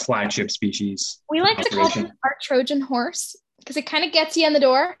or a flagship species. We like to call them our Trojan horse because it kind of gets you in the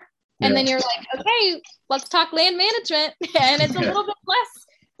door. And then you're like, okay, let's talk land management. And it's a little bit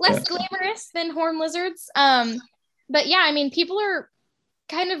less glamorous than horned lizards. But yeah, I mean, people are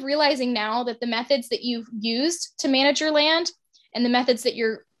kind of realizing now that the methods that you've used to manage your land and the methods that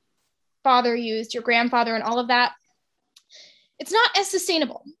your father used, your grandfather, and all of that, it's not as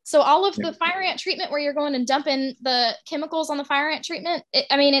sustainable. So all of the fire ant treatment where you're going and dumping the chemicals on the fire ant treatment,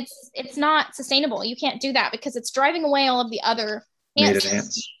 it's not sustainable. You can't do that because it's driving away all of the other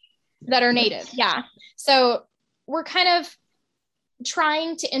ants that are native. Yeah. So we're kind of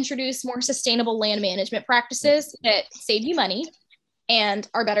trying to introduce more sustainable land management practices that save you money and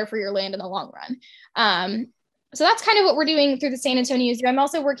are better for your land in the long run. So that's kind of what we're doing through the San Antonio Zoo. I'm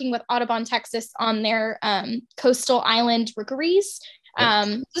also working with Audubon, Texas on their coastal island rookeries.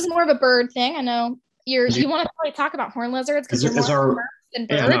 This is more of a bird thing. I know you want to probably talk about horned lizards because you're more birds than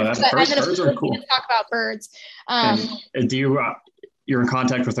birds. Birds are cool. Talk about birds. You're in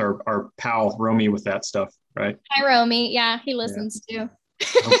contact with our pal Romy with that stuff, right? Hi, Romy. Yeah, he listens too.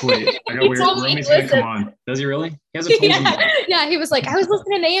 Hopefully, I got weird. Romy's gonna come on. Does he really? He hasn't told me. Yeah, he was like, I was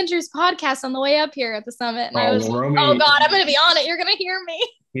listening to Andrew's podcast on the way up here at the summit, and I was Romy, oh God, I'm gonna be on it. You're gonna hear me.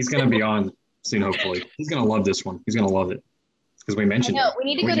 He's gonna be on soon. Hopefully, he's gonna love this one. He's gonna love it because we mentioned it. We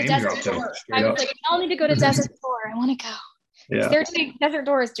need to go to Desert Door. I was like, y'all need to go to Desert Door. I want to go. Yeah, Desert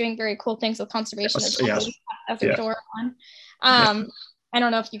Door is doing very cool things with conservation. Desert Door on. I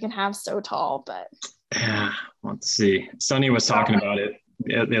don't know if you can have so tall, but let's see. Sonny was talking about it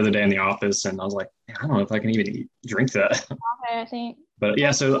the other day in the office, and I was like, I don't know if I can even drink that. Okay, I think. But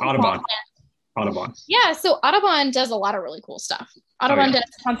yeah, so Audubon. Yeah, so Audubon does a lot of really cool stuff. Audubon does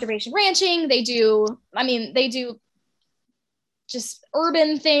conservation ranching. They do just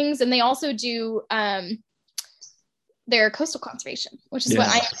urban things, and they also do their coastal conservation, which is what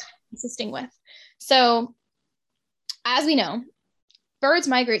I am assisting with. So, as we know, birds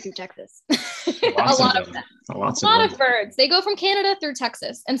migrate through Texas. A lot of birds. They go from Canada through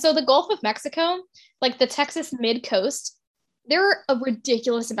Texas. And so the Gulf of Mexico, like the Texas mid-coast, there are a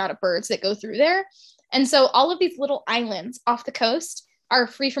ridiculous amount of birds that go through there. And so all of these little islands off the coast are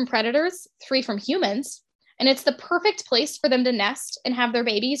free from predators, free from humans. And it's the perfect place for them to nest and have their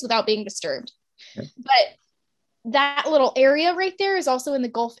babies without being disturbed. Yeah. But that little area right there is also in the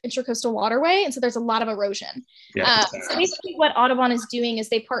Gulf Intracoastal Waterway. And so there's a lot of erosion. So basically what Audubon is doing is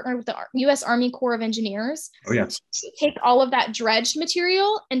they partner with the U.S. Army Corps of Engineers to take all of that dredged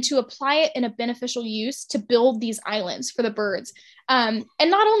material and to apply it in a beneficial use to build these islands for the birds. And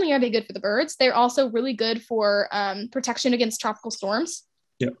not only are they good for the birds, they're also really good for protection against tropical storms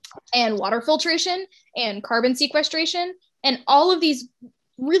and water filtration and carbon sequestration and all of these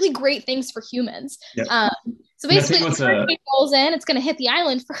really great things for humans. So basically, when it rolls in, it's going to hit the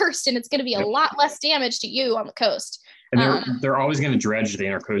island first, and it's going to be a lot less damage to you on the coast. And they're always going to dredge the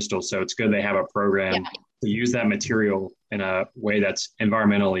intercoastal, so it's good they have a program to use that material in a way that's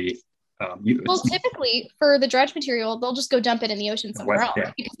environmentally. Typically for the dredge material, they'll just go dump it in the ocean somewhere else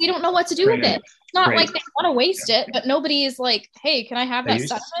because they don't know what to do with it. It's not like they want to waste it, but nobody is like, "Hey, can I have that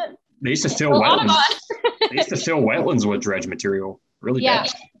stuff?" They used to fill wetlands. They used to fill wetlands with dredge material. Really bad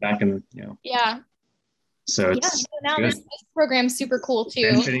back in So it's now this program's super cool too.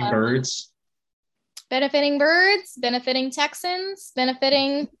 Benefiting birds, benefiting Texans,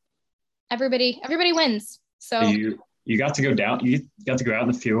 benefiting everybody. Everybody wins. So you got to go down. You got to go out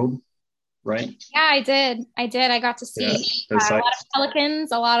in the field, right? Yeah, I did. I got to see a lot of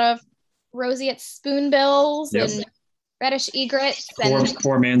pelicans, a lot of roseate spoonbills, and reddish egrets.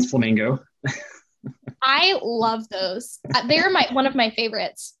 Poor man's flamingo. I love those. They're one of my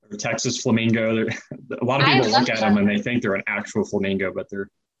favorites. Texas flamingo. A lot of people look at them and they think they're an actual flamingo, but they're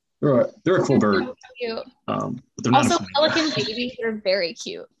a cool bird. So cute. But they're not also pelican babies are very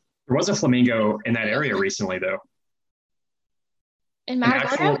cute. There was a flamingo in that area recently, though. In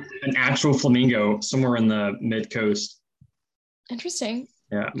Matagorda? An actual flamingo somewhere in the mid coast. Interesting.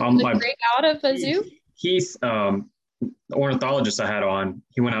 Yeah, break out of a zoo. Heath, the ornithologist I had on,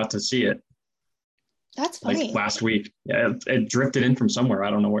 he went out to see it. That's funny. Like last week. Yeah, it drifted in from somewhere. I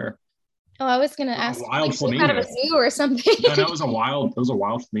don't know where. Oh, I was gonna ask. Wild flamingo. Out of a zoo or something. No, it was a wild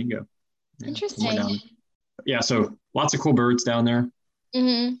flamingo. Interesting. Yeah, so lots of cool birds down there.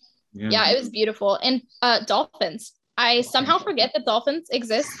 Mm-hmm. Yeah, it was beautiful. And dolphins. I somehow forget that dolphins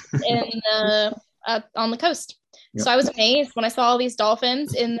exist in the on the coast. Yep. So I was amazed when I saw all these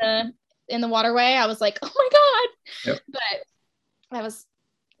dolphins in the waterway. I was like, oh my God. Yep. But that was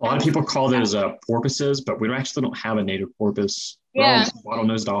a lot of people call those porpoises, but we actually don't have a native porpoise. Yeah.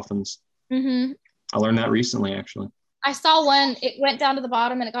 Bottlenose dolphins. Mm-hmm. I learned that recently, actually. I saw one, it went down to the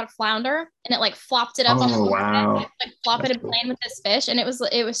bottom and it got a flounder and it like flopped it up on the wow. head, like flopping and playing with this fish. And it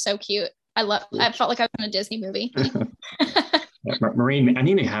was so cute. I felt like I was in a Disney movie. Marine, I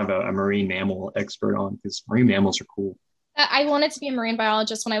need to have a marine mammal expert on because marine mammals are cool. I wanted to be a marine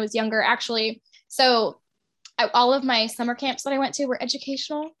biologist when I was younger, actually. So all of my summer camps that I went to were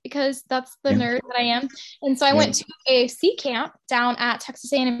educational because that's the nerd that I am. And so I went to a sea camp down at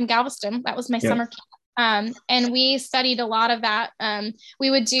Texas A&M Galveston. That was my summer camp. And we studied a lot of that.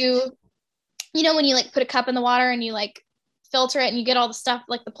 We would do, when you like put a cup in the water and you like filter it and you get all the stuff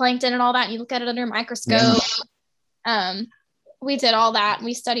like the plankton and all that, and you look at it under a microscope. We did all that.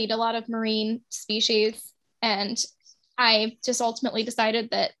 We studied a lot of marine species, and I just ultimately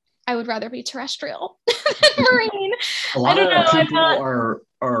decided that I would rather be terrestrial than marine. A lot of people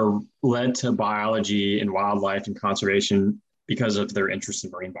are led to biology and wildlife and conservation because of their interest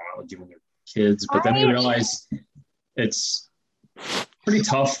in marine biology when they're kids, but then they realize it's pretty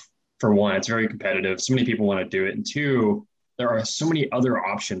tough. For one, it's very competitive. So many people want to do it. And two, there are so many other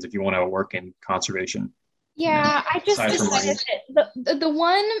options if you want to work in conservation. Yeah, I just decided that the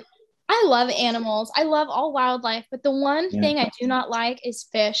one, I love animals. I love all wildlife, but the one thing I do not like is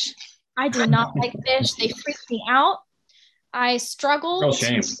fish. I do not like fish. They freak me out. I struggle. Real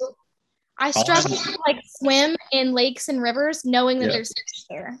shame. I struggle to like swim in lakes and rivers knowing that there's fish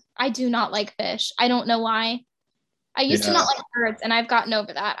there. I do not like fish. I don't know why. I used to not like birds, and I've gotten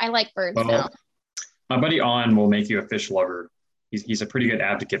over that. I like birds now. My buddy On will make you a fish lover. He's a pretty good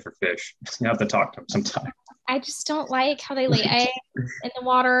advocate for fish. You have to talk to him sometime. I just don't like how they lay eggs in the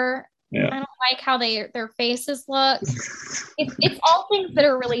water. I don't like how their faces look. It's all things that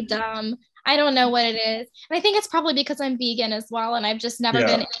are really dumb. I don't know what it is. And I think it's probably because I'm vegan as well, and I've just never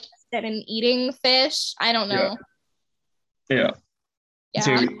been interested in eating fish. I don't know. Yeah.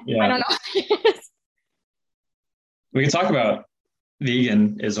 So, I don't know what it is. We can talk about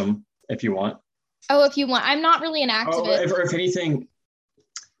veganism if you want. Oh, if you want. I'm not really an activist. If anything,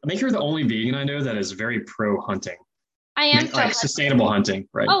 I think you're the only vegan I know that is very pro hunting. I am like sustainable hunting,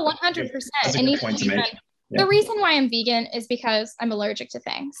 right? Oh, 100%. That's a good point to make. The reason why I'm vegan is because I'm allergic to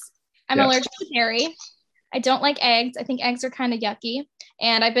things. I'm allergic to dairy. I don't like eggs. I think eggs are kind of yucky.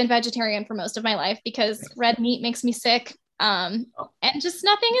 And I've been vegetarian for most of my life because red meat makes me sick. And just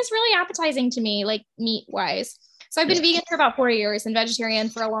nothing is really appetizing to me, like meat wise. So I've been vegan for about 4 years and vegetarian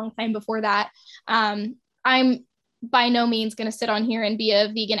for a long time before that. I'm by no means going to sit on here and be a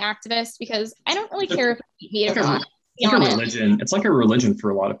vegan activist because I don't really care if I eat meat or not. It's like a religion. It's like a religion for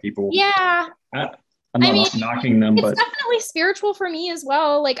a lot of people. Yeah. I'm not knocking them, but it's definitely spiritual for me as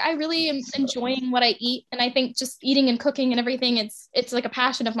well. Like I really am enjoying what I eat, and I think just eating and cooking and everything, it's like a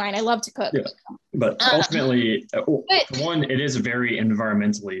passion of mine. I love to cook. Yeah. But ultimately, one, it is very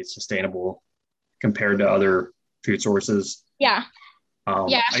environmentally sustainable compared to other food sources. Yeah.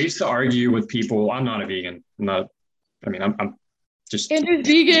 I used to argue with people. I'm not a vegan. I'm just Andrew's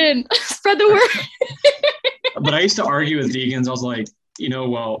vegan. Spread the word. But I used to argue with vegans. I was like,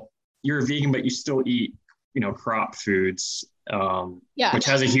 well, you're a vegan, but you still eat, crop foods, which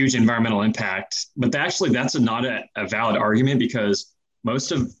has a huge environmental impact. But that's not a valid argument because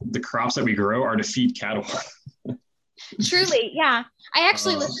most of the crops that we grow are to feed cattle. Truly, yeah. I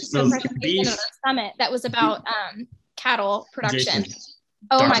actually listened to a presentation at a summit that was about cattle production.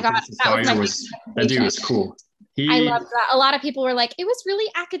 Oh my God, that dude was cool. I loved that. A lot of people were like, it was really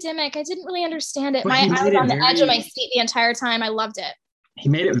academic. I didn't really understand it. I was on the edge of my seat the entire time. I loved it. He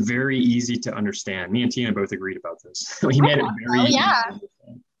made it very easy to understand. Me and Tina both agreed about this. He made it very easy to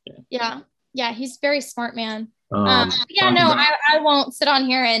understand. Yeah, he's a very smart man. I won't sit on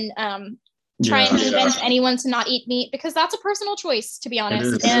here and try and convince anyone to not eat meat because that's a personal choice, to be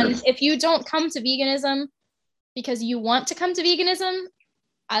honest. And if you don't come to veganism because you want to come to veganism,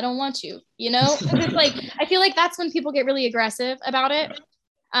 I don't want you, It's like, I feel like that's when people get really aggressive about it.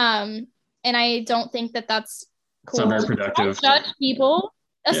 And I don't think that that's cool. It's not very productive. Don't judge people,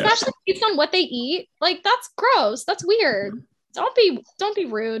 especially based on what they eat. Like, that's gross. That's weird. Don't be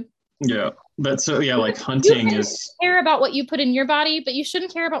rude. Yeah. But like hunting is care about what you put in your body, but you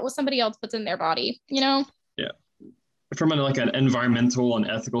shouldn't care about what somebody else puts in their body, Yeah. From an environmental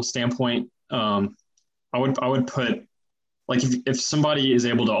and ethical standpoint, I would put, like, if somebody is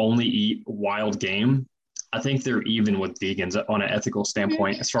able to only eat wild game, I think they're even with vegans on an ethical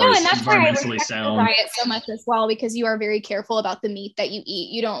standpoint, as far No, as and that's why I environmentally respect your sound. diet so much as well, because you are very careful about the meat that you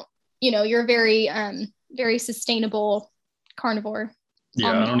eat. You don't, you're very, very sustainable carnivore.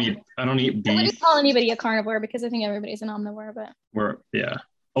 Yeah, I don't eat I wouldn't beef. call anybody a carnivore because I think everybody's an omnivore, but Yeah.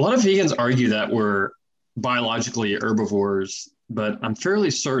 A lot of vegans argue that we're biologically herbivores, but I'm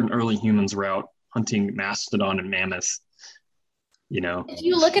fairly certain early humans were out hunting mastodon and mammoth, you know. if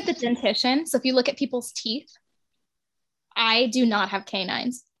you look at the dentition, so if you look at people's teeth, I do not have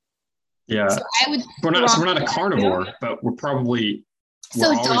canines. Yeah. So I would We're not a carnivore, but we're always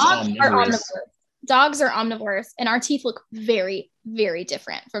omnivorous. Dogs are omnivores, and our teeth look very, very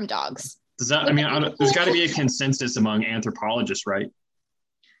different from dogs. Does that, I mean, there's got to be a consensus among anthropologists, right?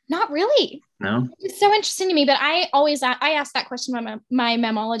 Not really. No. It's so interesting to me, but I asked that question in my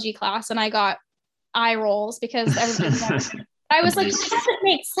mammology class, and I got eye rolls because everybody. I was like, it doesn't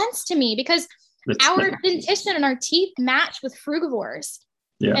make sense to me because our dentition and our teeth match with frugivores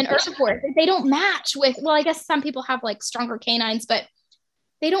and herbivores. They don't match with. Well, I guess some people have like stronger canines, but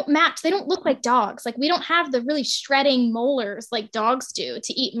they don't match. They don't look like dogs. Like we don't have the really shredding molars like dogs do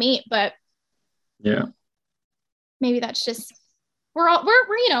to eat meat, but yeah, maybe that's just we're our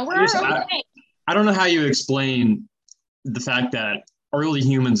own thing. I don't know how you explain the fact that early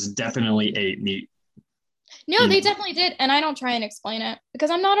humans definitely ate meat. No, they definitely did, and I don't try and explain it because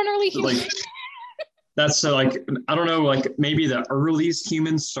I'm not an early human. Like, that's so like I don't know, like maybe the earliest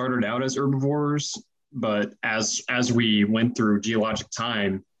humans started out as herbivores, but as we went through geologic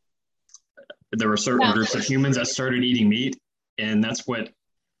time, there were certain groups of humans that started eating meat, and that's what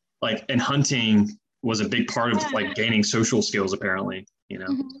and hunting was a big part of like gaining social skills, apparently.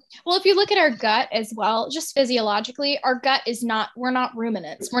 Mm-hmm. Well, if you look at our gut as well, just physiologically, our gut is not, we're not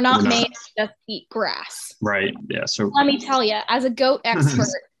ruminants. We're not made to just eat grass. Right. Yeah. So let me tell you, as a goat expert,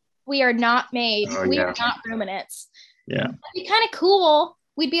 we are not made, we are not ruminants. Yeah. It'd be kind of cool.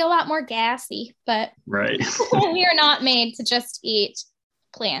 We'd be a lot more gassy, but right. we are not made to just eat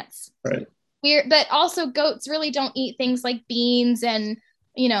plants. Right. But also goats really don't eat things like beans and,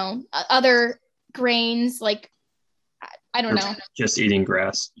 other grains like, I don't know. Just eating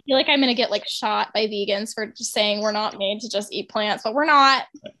grass. I feel like I'm going to get like shot by vegans for just saying we're not made to just eat plants, but we're not.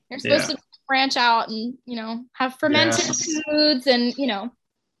 You're supposed to branch out and, have fermented foods and,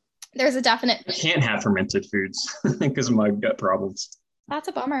 there's a definite. I can't have fermented foods because of my gut problems. That's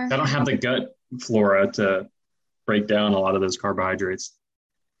a bummer. I don't have the gut flora to break down a lot of those carbohydrates.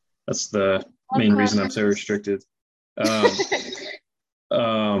 That's the main reason I'm so restricted.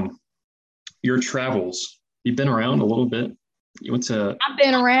 Your travels. You've been around a little bit. You went to. I've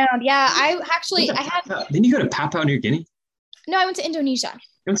been around. Yeah, I had. Didn't you go to Papua New Guinea? No, I went to Indonesia. You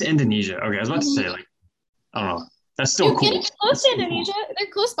went to Indonesia. Okay, I was about to say I don't know. That's still cool. Guinea's close to Indonesia. Cool. They're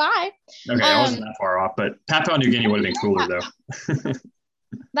close by. Okay, I wasn't that far off, but Papua New Guinea would have been cooler though.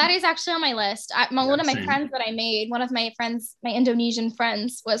 That is actually on my list. One of my friends that I made, one of my friends, my Indonesian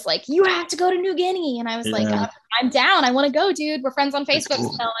friends, was like, "You have to go to New Guinea," and I was like, "I'm down. I want to go, dude. We're friends on Facebook."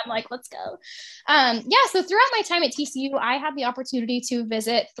 Cool. So I'm like, "Let's go." So throughout my time at TCU, I had the opportunity to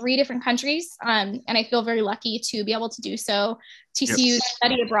visit 3 different countries, and I feel very lucky to be able to do so. TCU's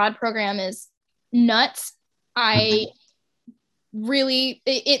study abroad program is nuts. It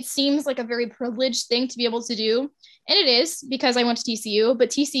seems like a very privileged thing to be able to do. And it is because I went to TCU,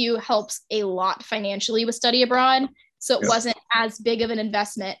 but TCU helps a lot financially with study abroad. So it wasn't as big of an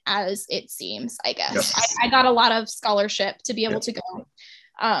investment as it seems, I guess. I got a lot of scholarship to be able to go,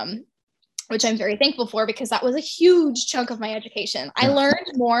 which I'm very thankful for because that was a huge chunk of my education. I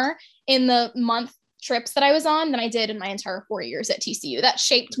learned more in the month trips that I was on than I did in my entire 4 years at TCU. That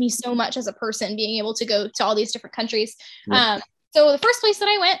shaped me so much as a person, being able to go to all these different countries. So the first place that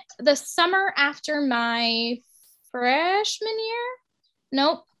I went the summer after my freshman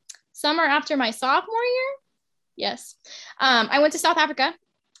year, summer after my sophomore year. Yes. I went to South Africa,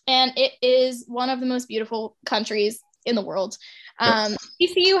 and it is one of the most beautiful countries in the world.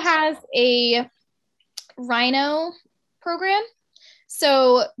 TCU has a rhino program.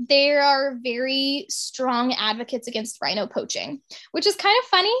 So they are very strong advocates against rhino poaching, which is kind of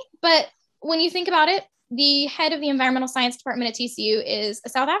funny. But when you think about it, the head of the environmental science department at TCU is a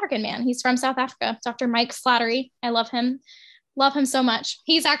South African man. He's from South Africa, Dr. Mike Slattery. I love him. Love him so much.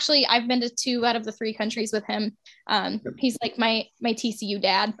 He's actually, I've been to 2 out of the 3 countries with him. He's like my TCU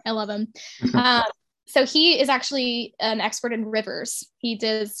dad. I love him. So he is actually an expert in rivers. He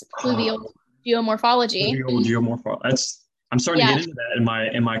does fluvial geomorphology. Geomorphology. I'm starting to get into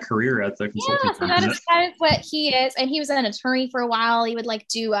that in my career at the consulting So firm. that is what he is. And he was an attorney for a while. He would like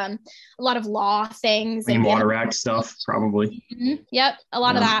do a lot of law things. Clean Water Act stuff, probably. Mm-hmm. Yep, a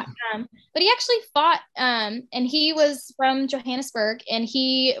lot of that. But he actually fought, and he was from Johannesburg, and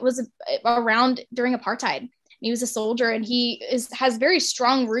he was around during apartheid. He was a soldier, and has very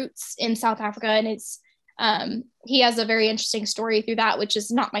strong roots in South Africa, and he has a very interesting story through that, which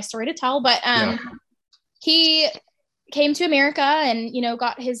is not my story to tell, but he came to America and,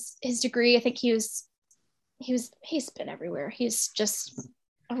 got his degree. I think he's been everywhere. He's just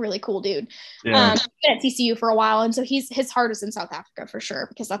a really cool dude. Been at TCU for a while. And so his heart is in South Africa for sure,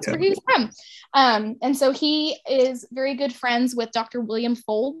 because that's where he was from. And so he is very good friends with Dr. William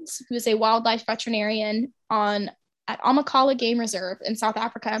Folds, who is a wildlife veterinarian at Amakhala Game Reserve in South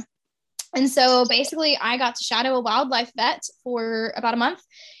Africa. And so basically I got to shadow a wildlife vet for about a month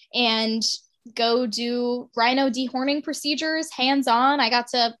and go do rhino dehorning procedures hands-on. I got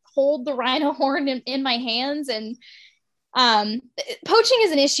to hold the rhino horn in my hands. And poaching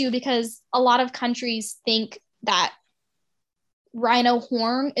is an issue because a lot of countries think that rhino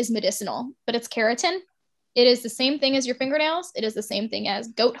horn is medicinal, but it's keratin. It is the same thing as your fingernails. It is the same thing as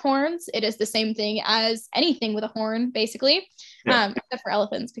goat horns. It is the same thing as anything with a horn, basically, except for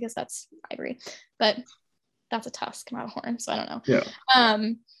elephants, because that's ivory. But that's a tusk, not a horn, so I don't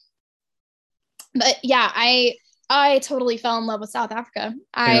know. But yeah, I totally fell in love with South Africa.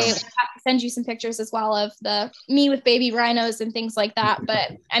 I have to send you some pictures as well of me with baby rhinos and things like that.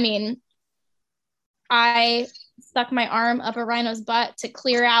 But I mean, I stuck my arm up a rhino's butt to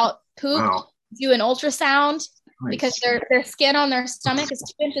clear out poop, do an ultrasound, because their skin on their stomach is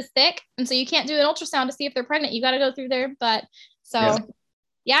 2 inches thick. And so you can't do an ultrasound to see if they're pregnant. You got to go through their butt. So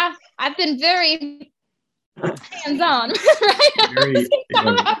yeah, I've been very hands-on. Right?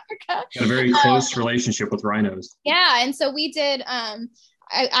 Got a very close relationship with rhinos. Yeah, and so we did.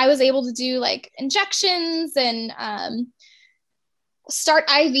 I was able to do like injections and start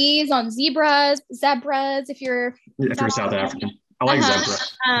IVs on zebras. If you're South African. I like zebra.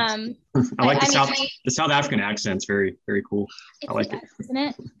 I like the South African accent's very, very cool. I like it, isn't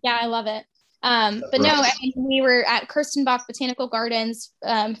it? Yeah, I love it. But no, I mean, we were at Kirstenbach Botanical Gardens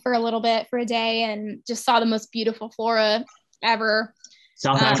for a little bit, for a day, and just saw the most beautiful flora ever.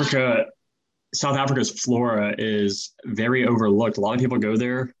 South Africa's flora is very overlooked. A lot of people go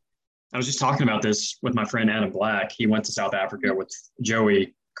there. I was just talking about this with my friend Adam Black. He went to South Africa with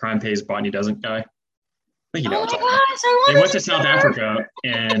Joey, Crime Pays, Botany Doesn't guy. I think you know. They went to South Africa,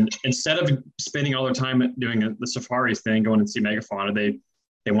 and instead of spending all their time doing the safaris thing, going to see megafauna,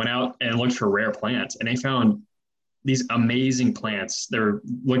 they went out and looked for rare plants, and they found these amazing plants. They're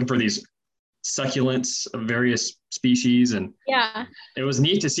looking for these succulents of various species, and it was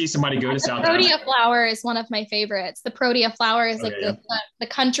neat to see somebody go to South Africa. The protea flower is one of my favorites. The protea flower is the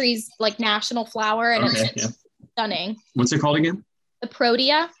country's like national flower, and it's stunning. What's it called again? The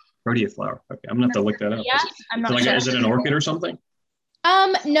protea. Protea flower. Okay, I'm gonna have to look that up. Yeah, I'm not sure. Is it an orchid or something?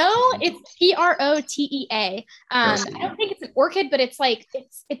 No, it's PROTEA. I don't think it's an orchid, but it's like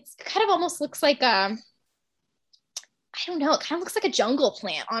it's kind of almost looks like I don't know. It kind of looks like a jungle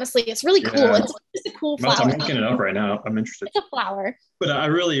plant. Honestly, it's really cool. It's just a cool flower. I'm looking it up right now. I'm interested. It's a flower. But I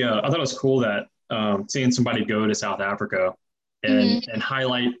really I thought it was cool that seeing somebody go to South Africa and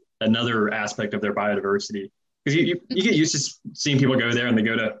highlight another aspect of their biodiversity, because you get used to seeing people go there and they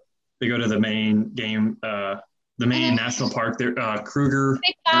go to the main game. The main national park there, Kruger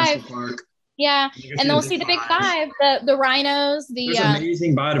National Park. Yeah, and they'll see the big five, the rhinos. There's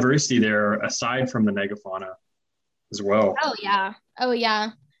amazing biodiversity there aside from the megafauna as well. Oh yeah.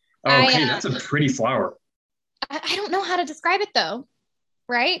 Okay, that's a pretty flower. I don't know how to describe it though.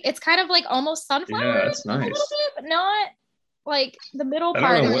 Right? It's kind of like almost sunflower. Yeah, it's nice. A little bit, but not like the middle part.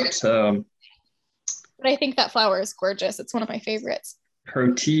 I don't know but I think that flower is gorgeous. It's one of my favorites.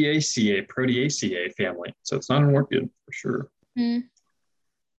 Proteaceae family. So it's not an orchid for sure.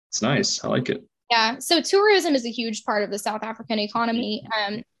 It's nice. I like it. Yeah. So tourism is a huge part of the South African economy.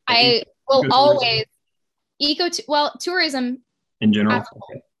 I will always tourism in general.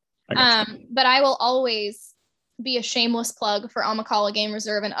 But I will always be a shameless plug for Amakhala Game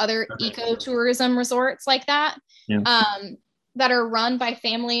Reserve and other ecotourism resorts like that, that are run by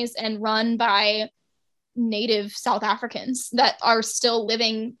families and run by native South Africans that are still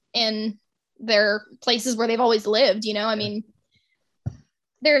living in their places where they've always lived. I mean,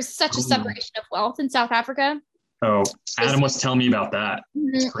 there's such a separation of wealth in South Africa. Oh, Adam was telling me about that.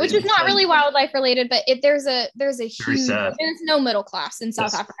 Which is not really wildlife related, but there's a huge, there's no middle class in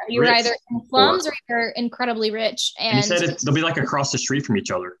South Africa. You're either in slums or you're incredibly rich. And he said they'll be like across the street from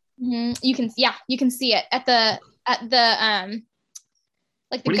each other. You can see it at at the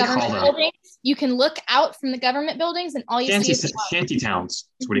like the government buildings. You can look out from the government buildings and all you see is shanty towns.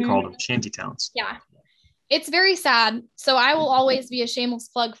 That's what he called them, shanty towns. Yeah. It's very sad. So I will always be a shameless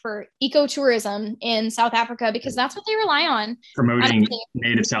plug for ecotourism in South Africa because that's what they rely on. Promoting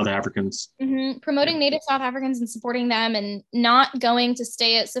native South Africans. Promoting native South Africans and supporting them and not going to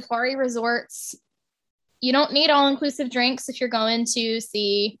stay at safari resorts. You don't need all-inclusive drinks if you're going to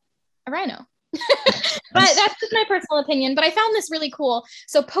see a rhino. But that's just my personal opinion. But I found this really cool.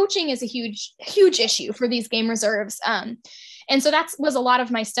 So poaching is a huge, huge issue for these game reserves. And so that was a lot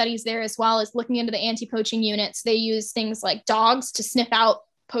of my studies there, as well as looking into the anti-poaching units. They use things like dogs to sniff out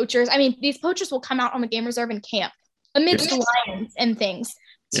poachers. I mean, these poachers will come out on the game reserve and camp amidst lions and things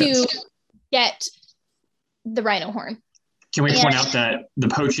to get the rhino horn. Can we point out that the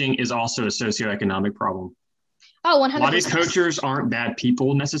poaching is also a socioeconomic problem? Oh, 100%. A lot of these poachers aren't bad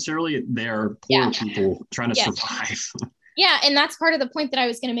people necessarily. They're poor people trying to survive. Yeah, and that's part of the point that I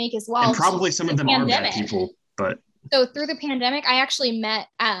was going to make as well. And probably some of them are bad people, but... So through the pandemic, I actually met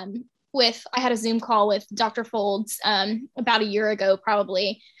I had a Zoom call with Dr. Folds about a year ago,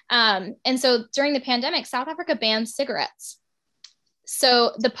 probably. And so during the pandemic, South Africa banned cigarettes.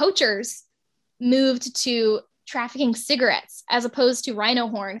 So the poachers moved to trafficking cigarettes as opposed to rhino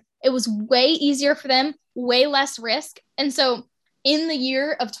horn. It was way easier for them, way less risk. And so in the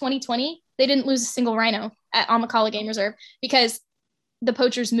year of 2020, they didn't lose a single rhino at Amakhala Game Reserve because the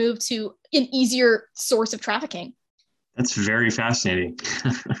poachers moved to an easier source of trafficking. That's very fascinating.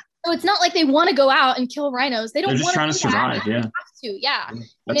 So it's not like they want to go out and kill rhinos. They're just trying to survive. They have to,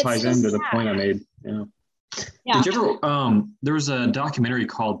 That ties into the point I made. Yeah. Did you ever? There was a documentary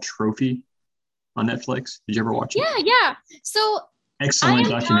called Trophy on Netflix. Did you ever watch it? Yeah. So excellent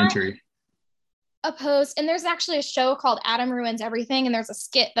documentary. Opposed, and there's actually a show called Adam Ruins Everything, and there's a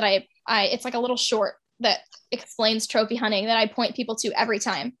skit that I it's like a little short that explains trophy hunting that I point people to every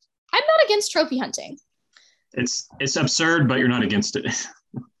time. I'm not against trophy hunting. It's absurd, but you're not against it.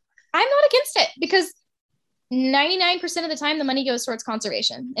 I'm not against it because 99% of the time the money goes towards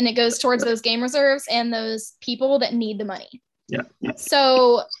conservation and it goes towards those game reserves and those people that need the money. Yeah.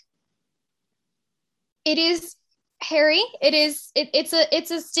 So it is hairy.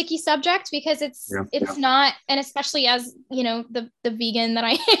 It's a sticky subject because it's not, and especially as you know, the vegan that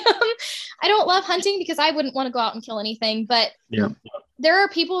I am, I don't love hunting because I wouldn't want to go out and kill anything, but there are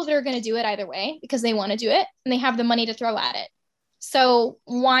people that are going to do it either way because they want to do it and they have the money to throw at it. So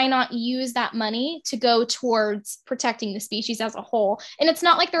why not use that money to go towards protecting the species as a whole? And it's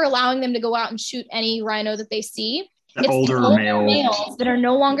not like they're allowing them to go out and shoot any rhino that they see. It's older males that are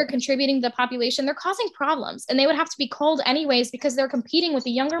no longer contributing to the population. They're causing problems, and they would have to be culled anyways because they're competing with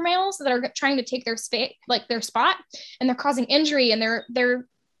the younger males that are trying to take their spot, and they're causing injury. And they're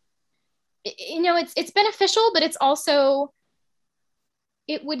you know, it's beneficial, but it's also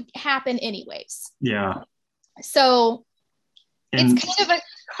it would happen anyways. Yeah. So it's kind of a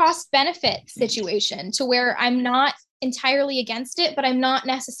cost benefit situation to where I'm not entirely against it, but I'm not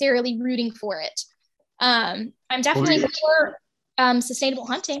necessarily rooting for it. I'm definitely for sustainable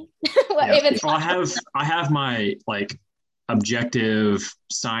hunting. I have my objective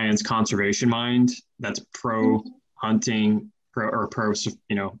science conservation mind that's pro hunting, pro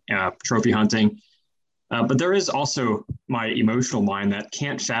trophy hunting. But there is also my emotional mind that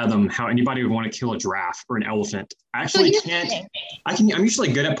can't fathom how anybody would want to kill a giraffe or an elephant. I actually can't. I'm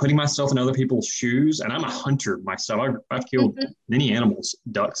usually good at putting myself in other people's shoes, and I'm a hunter myself. I've killed many animals,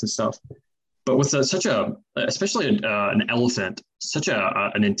 ducks and stuff. But with especially an elephant, such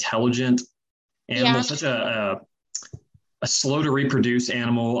an intelligent animal, such a slow to reproduce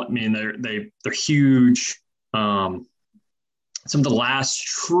animal. I mean, they're huge. Some of the last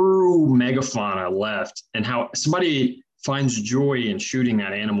true megafauna left, and how somebody finds joy in shooting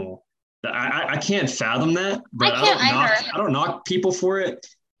that animal. I can't fathom that, but I don't knock people for it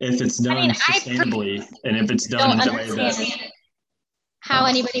if it's done sustainably and if it's done in a way that how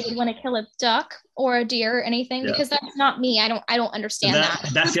anybody would want to kill a duck or a deer or anything because that's not me. I don't understand that.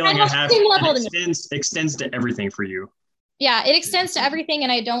 That feeling I have extends to everything for you. Yeah, it extends to everything,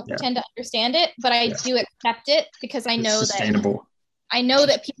 and I don't tend to understand it, but I do accept it because I know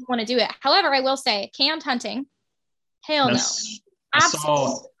that people want to do it. However, I will say canned hunting, hell no. Absolutely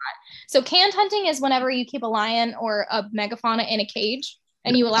not. So canned hunting is whenever you keep a lion or a megafauna in a cage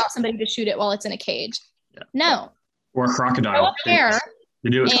and you allow somebody to shoot it while it's in a cage. Yeah. No. Or a crocodile. Go up there they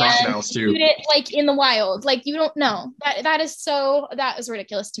do it with crocodiles too. Shoot it in the wild. You don't know. That is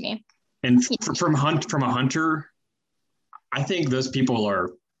ridiculous to me. And from a hunter, I think those people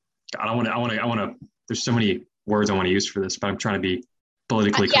are. I want to. There's so many words I want to use for this, but I'm trying to be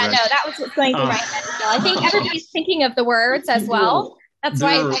politically Yeah, correct. no, that was what's going through my head as well. I think everybody's thinking of the words as well. That's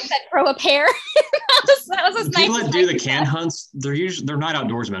why I said grow a pair. that was as nice. People that do the can hunts, they're not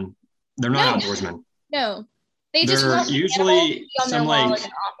outdoorsmen. They're not outdoorsmen. No, they just they're want usually on some their wall like in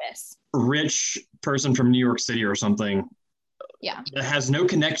an office. Rich person from New York City or something. Yeah, that has no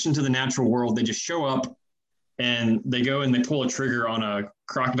connection to the natural world. They just show up and they go and they pull a trigger on a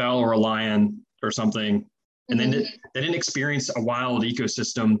crocodile or a lion or something, and then they didn't experience a wild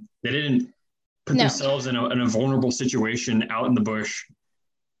ecosystem. They didn't put themselves in a vulnerable situation out in the bush.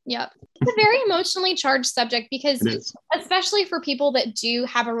 Yep. It's a very emotionally charged subject because especially for people that do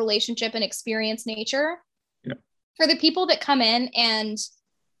have a relationship and experience nature, for the people that come in and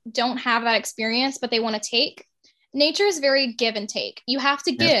don't have that experience, but they want to take, nature is very give and take. You have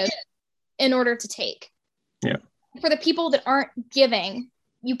to give in order to take. Yeah. For the people that aren't giving,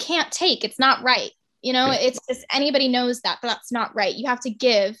 you can't take. It's not right. You know, it's just anybody knows that, but that's not right. You have to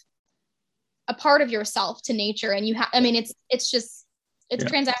give a part of yourself to nature, and you have. I mean, it's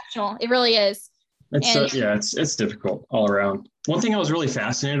transactional. It really is. It's difficult all around. One thing I was really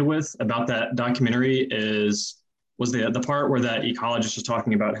fascinated with about that documentary was the part where that ecologist was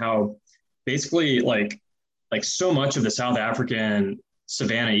talking about how basically like so much of the South African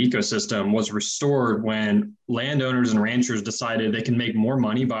savanna ecosystem was restored when landowners and ranchers decided they can make more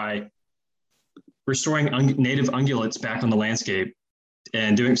money by restoring native ungulates back on the landscape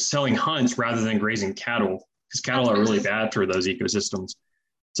and selling hunts rather than grazing cattle, because cattle are really bad for those ecosystems.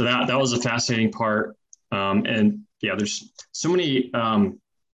 So that was a fascinating part. There's so many,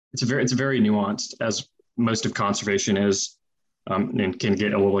 it's a very nuanced, as most of conservation is, and can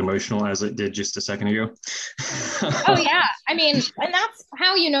get a little emotional as it did just a second ago. Oh yeah. I mean, and that's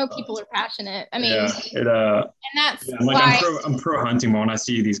how you know people are passionate. I mean, and that's why I'm pro hunting when I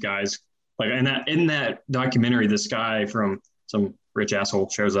see these guys. Like in that documentary, this guy from some rich asshole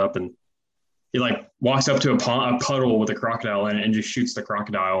shows up and he like walks up to a puddle with a crocodile in it and just shoots the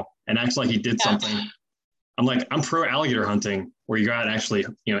crocodile and acts like he did something. I'm like, I'm pro alligator hunting, where you go out and actually,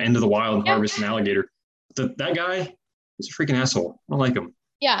 into the wild and harvest an alligator. That guy is a freaking asshole. I don't like him.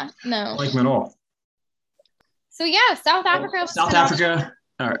 Yeah, no. I don't like him at all. So yeah, South Africa.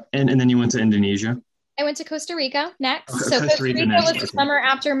 And then you went to Indonesia. I went to Costa Rica next. Costa Rica was the summer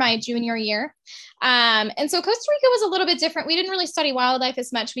after my junior year. And so Costa Rica was a little bit different. We didn't really study wildlife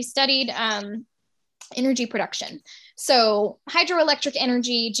as much. We studied energy production. So hydroelectric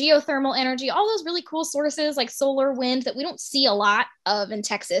energy, geothermal energy, all those really cool sources like solar, wind that we don't see a lot of in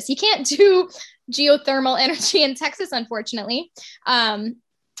Texas. You can't do geothermal energy in Texas, unfortunately.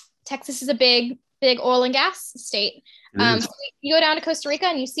 Texas is a big oil and gas state. So you go down to Costa Rica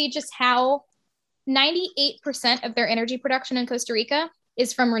and you see just how 98% of their energy production in Costa Rica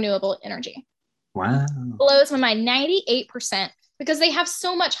is from renewable energy. Wow. Blows my mind, 98%, because they have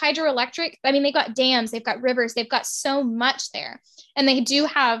so much hydroelectric. I mean, they've got dams, they've got rivers, they've got so much there. And they do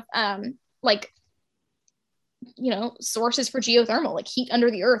have sources for geothermal, like heat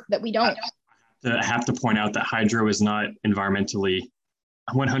under the earth that we don't. I have to point out that hydro is not 100%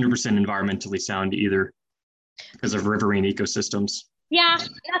 environmentally sound either, because of riverine ecosystems. Yeah,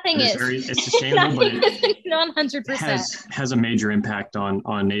 nothing is. It's sustainable, but it 100% has a major impact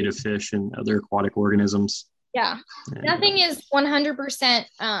on native fish and other aquatic organisms. Yeah, nothing is 100%.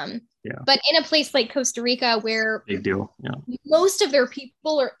 But in a place like Costa Rica, where big deal, most of their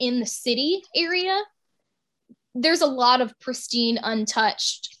people are in the city area, there's a lot of pristine,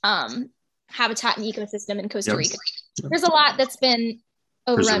 untouched habitat and ecosystem in Costa Rica. There's a lot that's been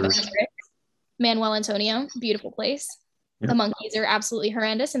overrun by Manuel Antonio, beautiful place. Yep. The monkeys are absolutely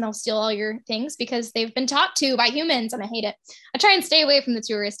horrendous and they'll steal all your things because they've been taught to by humans, and I hate it. I try and stay away from the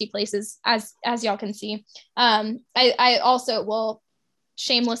touristy places, as y'all can see. I also will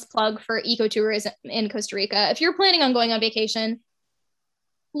shameless plug for ecotourism in Costa Rica. If you're planning on going on vacation,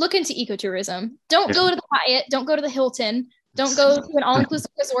 look into ecotourism. Don't go to the Hyatt, don't go to the Hilton, don't go to an all-inclusive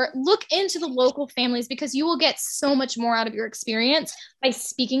resort. Look into the local families, because you will get so much more out of your experience by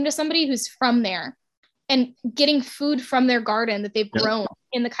speaking to somebody who's from there and getting food from their garden that they've grown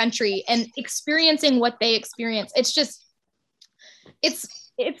in the country and experiencing what they experience. It's just, it's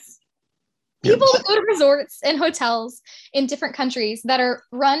people that go to resorts and hotels in different countries that are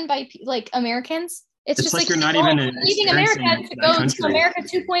run by like Americans. It's just like you're not even leaving America to go to America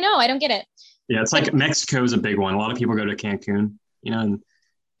 2.0. I don't get it. Yeah, it's like Mexico is a big one. A lot of people go to Cancun, and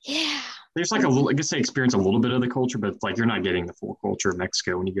there's like I guess they experience a little bit of the culture, but like you're not getting the full culture of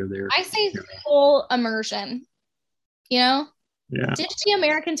Mexico when you go there. I say full immersion, ditch the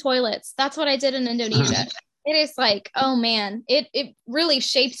American toilets. That's what I did in Indonesia. It is like, oh man, it really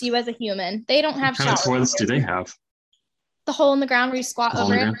shapes you as a human. They don't have showers. What kind of toilets do they have? the hole in the ground where you squat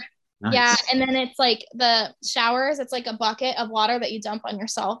over it. Nice. Yeah, and then it's like the showers. It's like a bucket of water that you dump on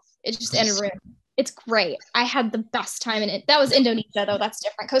yourself. It's just in a room. It's great. I had the best time in it. That was Indonesia, though. That's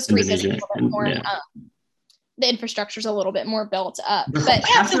different. Costa Rica is a little bit more. The infrastructure is a little bit more built up. But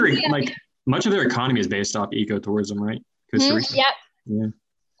much of their economy is based off ecotourism, right? Costa Rica. Yep. Yeah.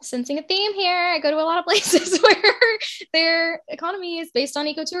 Sensing a theme here. I go to a lot of places where their economy is based on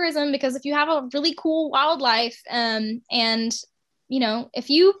ecotourism, because if you have a really cool wildlife, and you know, if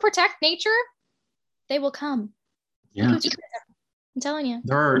you protect nature, they will come. Yeah. I'm telling you.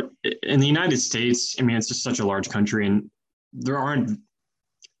 There are, in the United States, I mean, it's just such a large country, and there aren't,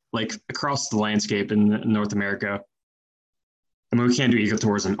 like, across the landscape in North America, I mean, we can't do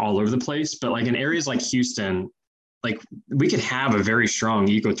ecotourism all over the place, but like in areas like Houston, like we could have a very strong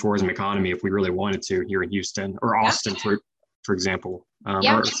ecotourism economy if we really wanted to here in Houston or Austin, for example,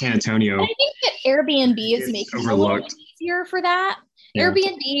 or San Antonio. And I think that Airbnb is making it a little easier for that. Yeah.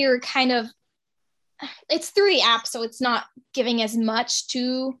 Airbnb are kind of, it's through the app, so it's not giving as much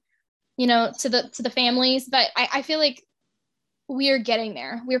to, you know, to the families, but I feel like we are getting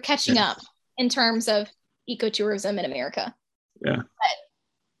there. We're catching up in terms of ecotourism in America. Yeah. But,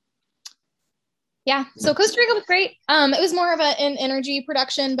 yeah. So Costa Rica was great. It was more of an energy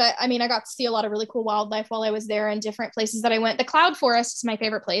production, but I mean, I got to see a lot of really cool wildlife while I was there in different places that I went. The cloud forest is my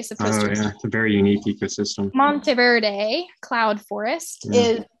favorite place of Costa Rica. Oh, yeah. It's a very unique ecosystem. Monteverde cloud forest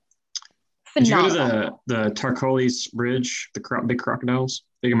is phenomenal. Did you go to the Tarcoles Bridge, the big crocodiles,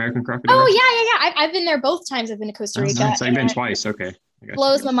 big American crocodiles? Oh, yeah. I've been there both times I've been to Costa Rica. Nice. I've been twice. Okay.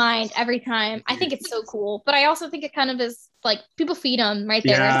 Blows my mind every time. I think it's so cool, but I also think it kind of is like people feed them right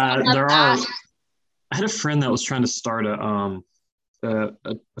there. Yeah, there are. I had a friend that was trying to start a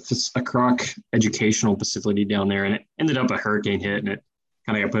croc educational facility down there, and it ended up a hurricane hit, and it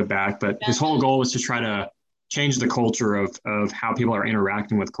kind of got put back. But his whole goal was to try to change the culture of how people are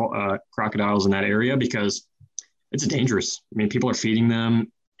interacting with crocodiles in that area, because it's dangerous. I mean, people are feeding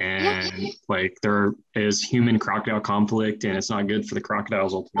them, and like there is human crocodile conflict, and it's not good for the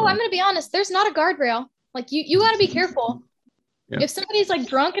crocodiles ultimately. Oh, I'm going to be honest. There's not a guardrail. Like you got to be careful. If somebody's like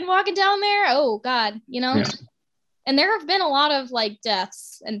drunk and walking down there, oh God, you know. And there have been a lot of like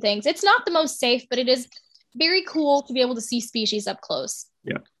deaths and things. It's not the most safe, but it is very cool to be able to see species up close.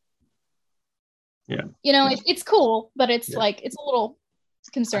 Yeah. You know, it's cool, but it's like it's a little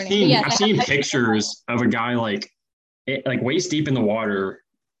concerning. I've seen pictures of a guy like waist deep in the water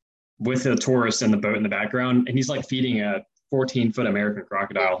with a tourist in the boat in the background, and he's like feeding a 14-foot American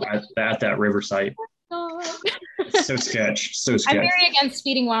crocodile at that river site. So sketch. I'm very against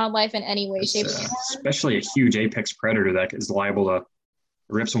feeding wildlife in any way, shape, or form. Especially a huge apex predator that is liable to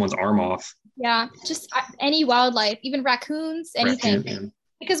rip someone's arm off. Yeah, just any wildlife, even raccoons, anything.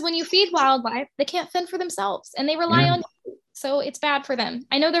 Because when you feed wildlife, they can't fend for themselves, and they rely on you. So it's bad for them.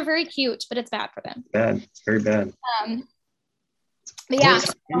 I know they're very cute, but it's bad for them. Bad. It's very bad.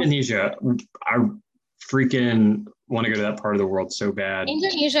 But Indonesia, I freaking want to go to that part of the world so bad.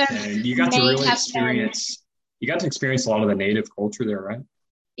 Indonesia, and you got to really experience. You got to experience a lot of the native culture there, right?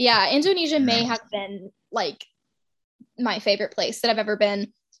 Yeah, Indonesia may have been like my favorite place that I've ever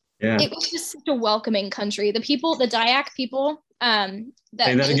been. Yeah, it was just such a welcoming country. The people, the Dayak people, Say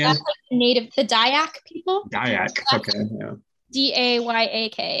that again? That's like the Dayak people. Dayak, okay, yeah.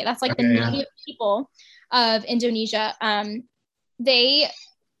 Dayak. That's like the native people of Indonesia.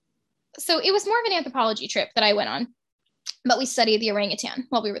 So it was more of an anthropology trip that I went on, but we studied the orangutan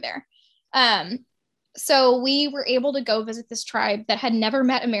while we were there. So we were able to go visit this tribe that had never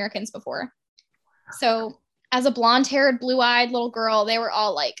met Americans before. So as a blonde-haired, blue-eyed little girl, they were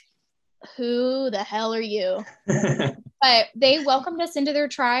all like, who the hell are you? But they welcomed us into their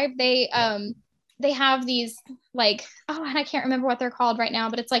tribe. They have these like, and I can't remember what they're called right now,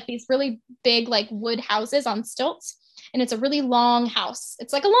 but it's like these really big like wood houses on stilts. And it's a really long house.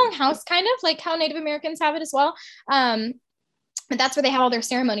 It's like a long house, kind of like how Native Americans have it as well. But that's where they have all their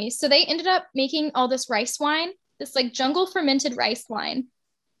ceremonies. So they ended up making all this rice wine, this like jungle fermented rice wine,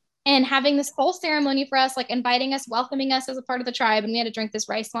 and having this whole ceremony for us, like inviting us, welcoming us as a part of the tribe. And we had to drink this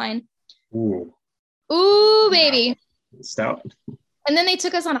rice wine. Ooh, baby. Stout. And then they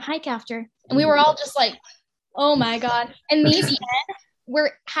took us on a hike after. And we were all just like, oh my God. And these men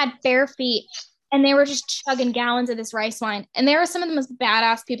had bare feet. And they were just chugging gallons of this rice wine. And they were some of the most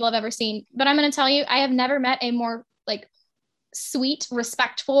badass people I've ever seen. But I'm going to tell you, I have never met a more like sweet,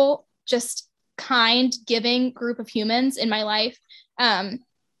 respectful, just kind, giving group of humans in my life.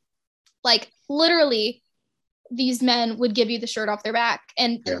 Like literally, these men would give you the shirt off their back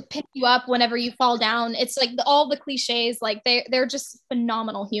and pick you up whenever you fall down. It's like all the cliches, like they're just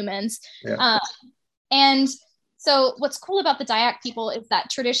phenomenal humans. And So what's cool about the Dayak people is that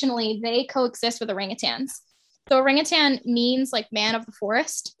traditionally they coexist with orangutans. So orangutan means like man of the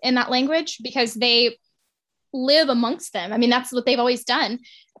forest in that language because they live amongst them. I mean, that's what they've always done.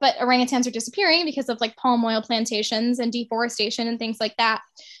 But orangutans are disappearing because of like palm oil plantations and deforestation and things like that.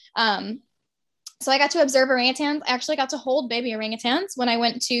 So I got to observe orangutans. I actually got to hold baby orangutans when I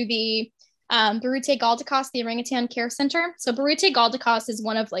went to the Barute Galdikas, the Orangutan Care Center. So Barute Galdikas is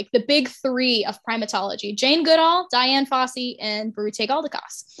one of like the big three of primatology: Jane Goodall, Diane Fossey, and Barute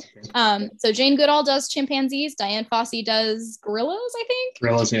Galdikas. So Jane Goodall does chimpanzees, Diane Fossey does gorillas, I think.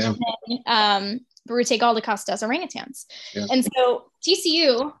 Gorillas, yeah. And, Barute Galdikas does orangutans. Yeah. And so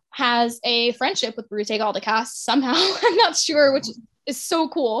TCU has a friendship with Barute Galdikas somehow. I'm not sure, which is so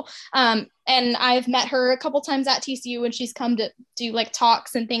cool. And I've met her a couple times at TCU and she's come to do like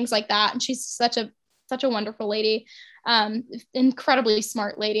talks and things like that. And she's such a wonderful lady, incredibly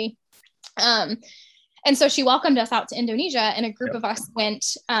smart lady. And so she welcomed us out to Indonesia and a group of us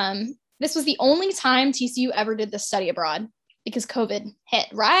went. This was the only time TCU ever did the study abroad because COVID hit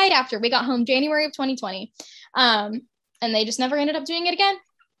right after we got home, January of 2020. And they just never ended up doing it again.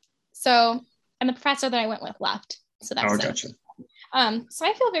 So, and the professor that I went with left. So that's gotcha. So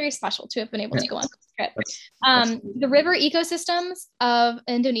I feel very special to have been able to go on this trip. The river ecosystems of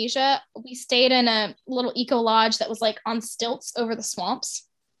Indonesia, we stayed in a little eco lodge that was like on stilts over the swamps.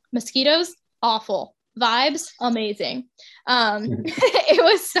 Mosquitoes, awful. Vibes, amazing. It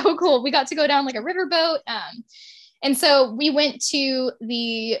was so cool. We got to go down like a riverboat. And so we went to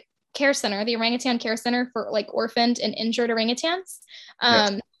the care center, the orangutan care center for like orphaned and injured orangutans.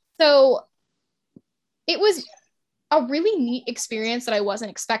 So it was a really neat experience that I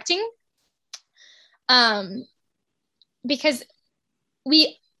wasn't expecting. Because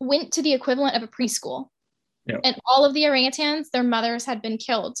we went to the equivalent of a preschool. And all of the orangutans, their mothers had been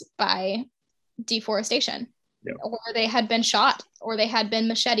killed by deforestation, or they had been shot, or they had been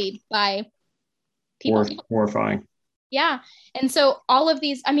macheted by people. Horrifying. Yeah. And so all of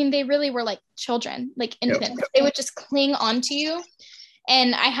these, I mean, they really were like children, like infants. They would just cling onto you.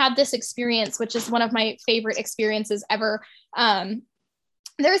 And I had this experience, which is one of my favorite experiences ever. There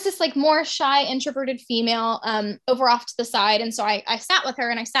was this like more shy, introverted female over off to the side. And so I sat with her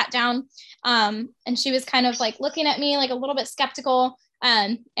and I sat down and she was kind of like looking at me like a little bit skeptical.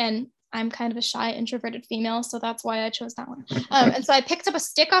 And I'm kind of a shy, introverted female. So that's why I chose that one. And so I picked up a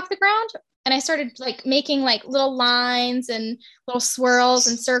stick off the ground and I started like making like little lines and little swirls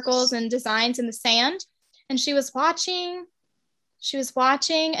and circles and designs in the sand. And she was watching.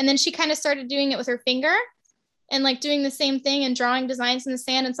 And then she kind of started doing it with her finger and like doing the same thing and drawing designs in the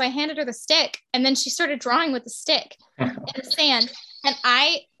sand. And so I handed her the stick and then she started drawing with the stick in the sand. And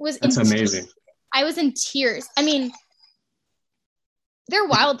that's amazing. I was in tears. I mean, they're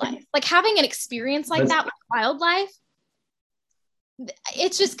wildlife. Like having an experience like that with wildlife,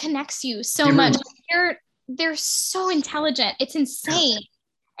 it just connects you so much. They're so intelligent. It's insane.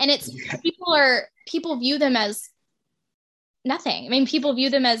 And people view them as nothing. I mean, people view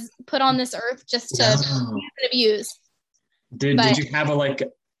them as put on this earth just to use and abuse. Did you have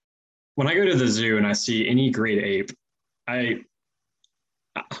when I go to the zoo and I see any great ape, I'm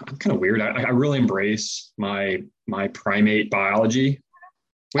kind of weird. I really embrace my primate biology.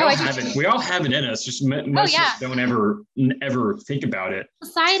 We all have it in us. Just most of us don't ever think about it.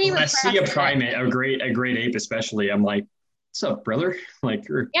 Society. So when I see a primate, a great ape, especially, I'm like, "What's up, brother?" Like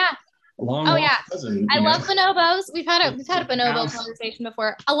you're long cousin. I love bonobos. We've had a bonobo conversation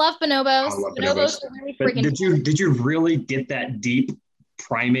before. I love bonobos. Bonobos are really freaking. Did you really get that deep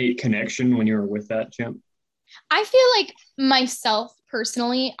primate connection when you were with that chimp? I feel like myself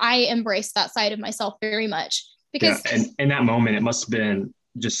personally, I embrace that side of myself very much because and in that moment, it must have been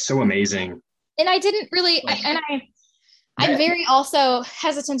just so amazing. And I didn't really, I'm very also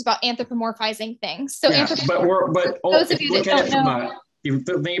hesitant about anthropomorphizing things. So, those of you that don't know, you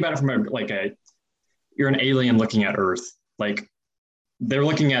think about it from you're an alien looking at Earth. Like they're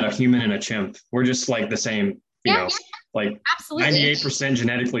looking at a human and a chimp. We're just like the same, like absolutely. 98%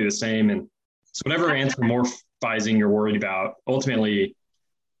 genetically the same. And so whatever anthropomorphizing you're worried about, ultimately,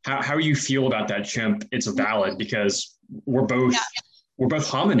 how you feel about that chimp, it's valid because we're both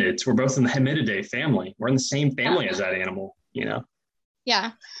hominids. We're both in the Hominidae family. We're in the same family as that animal,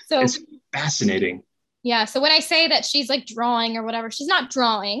 Yeah. So it's fascinating. Yeah. So when I say that she's like drawing or whatever, she's not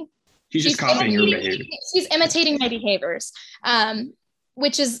drawing. She's just copying your behavior. She's imitating my behaviors,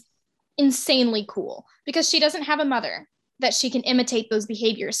 which is insanely cool because she doesn't have a mother that she can imitate those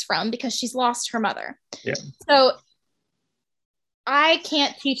behaviors from because she's lost her mother. Yeah. So I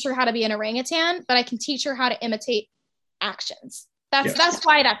can't teach her how to be an orangutan, but I can teach her how to imitate actions. That's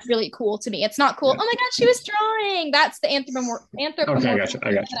why that's really cool to me. It's not cool. Oh my God, she was drawing. That's the anthropomorphism Okay, I got you. that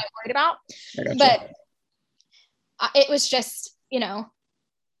I'm worried about. But it was just,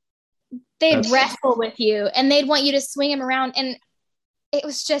 they'd wrestle with you and they'd want you to swing them around. And it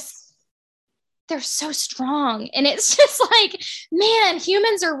was just, they're so strong. And it's just like, man,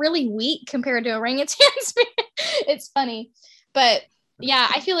 humans are really weak compared to orangutans. It's funny. But yeah,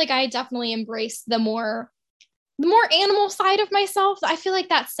 I feel like I definitely embrace the more animal side of myself. I feel like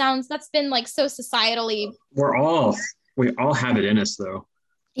that's been like so societally. We all have it in us though.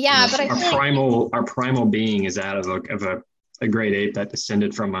 Yeah, but our primal being is out of a great ape that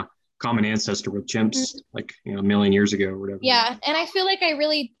descended from a common ancestor with chimps, like a million years ago or whatever. Yeah, and I feel like I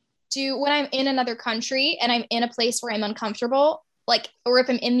really do when I'm in another country and I'm in a place where I'm uncomfortable, like, or if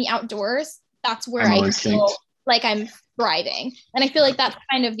I'm in the outdoors, that's where I feel like I'm thriving. And I feel like that's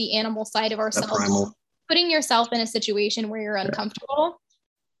kind of the animal side of ourselves. Putting yourself in a situation where you're uncomfortable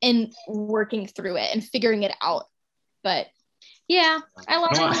and working through it and figuring it out. But yeah, I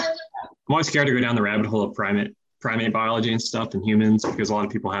love it. I'm always scared to go down the rabbit hole of primate biology and stuff and humans, because a lot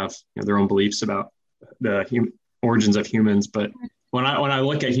of people have their own beliefs about the origins of humans. But when I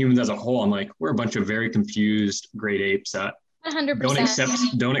look at humans as a whole, I'm like, we're a bunch of very confused great apes that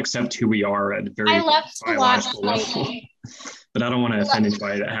 100% don't accept who we are at a very biological level. But I don't want to offend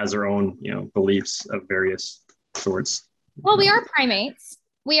anybody that has their own, beliefs of various sorts. Well, we are primates.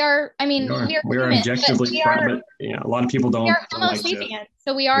 We are objectively primates. A lot of people don't. We are Homo sapiens,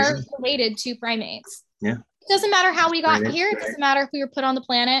 so we are related to primates. Yeah. It doesn't matter how we got here. It doesn't matter if we were put on the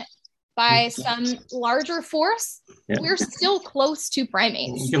planet by some larger force. Yeah. We're still close to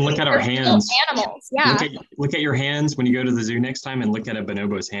primates. You can look at our hands. Animals. Yeah. Look at your hands when you go to the zoo next time, and look at a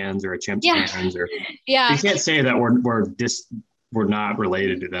bonobo's hands or a chimp's hands. Or you can't say that we're not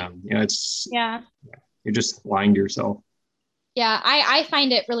related to them. You're just lying to yourself. Yeah, I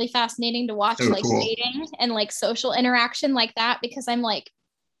find it really fascinating to watch dating and like social interaction like that, because I'm like,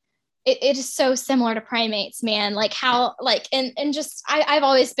 it is so similar to primates, man. Like how, like, and just, I've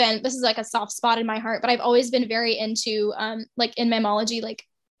always been, this is like a soft spot in my heart, but I've always been very into, like in mammalogy, like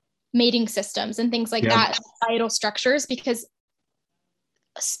mating systems and things like that, societal structures, because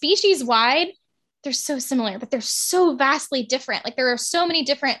species wide, they're so similar, but they're so vastly different. Like there are so many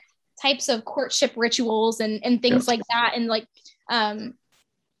different types of courtship rituals and things like that. And like,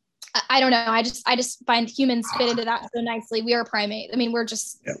 I don't know. I just find humans fit into that so nicely. We are a primate. I mean, we're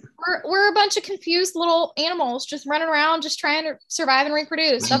just, we're a bunch of confused little animals just running around, just trying to survive and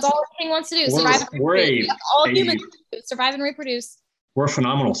reproduce. That's all everything wants to do. Survive and reproduce. That's all humans do. Survive and reproduce. We're a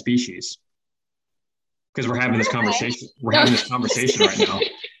phenomenal species because we're having this conversation. We're having this conversation right now.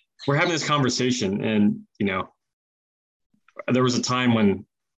 We're having this conversation, and there was a time when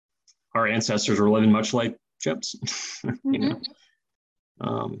our ancestors were living much like chimps. I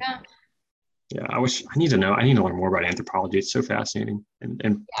need to learn more about anthropology. It's so fascinating,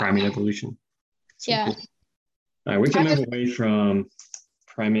 and primate evolution. So cool. All right, we can move away from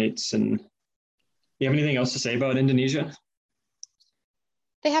primates. And you have anything else to say about Indonesia?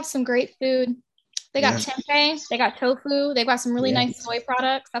 They have some great food. They got tempeh, they got tofu, they've got some really nice soy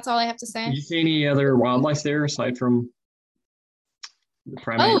products. That's all I have to say. Did you see any other wildlife there aside from the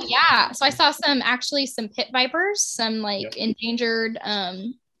primates? Oh yeah, so I saw some pit vipers, some endangered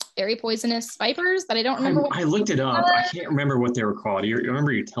very poisonous vipers, but I don't remember. I looked it up. I can't remember what they were called. You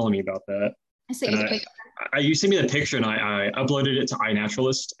remember you telling me about that? I sent you the picture. You sent me the picture, and I uploaded it to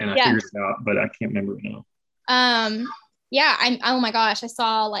iNaturalist, and I figured it out, but I can't remember it now. Oh my gosh, I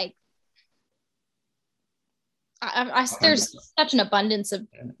saw there's such an abundance of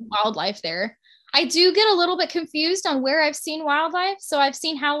wildlife there. I do get a little bit confused on where I've seen wildlife. So I've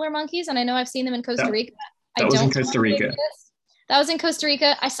seen howler monkeys, and I know I've seen them in Costa Rica. That was in Costa Rica. That was in Costa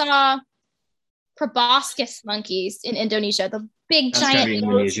Rica. I saw proboscis monkeys in Indonesia, the big giant.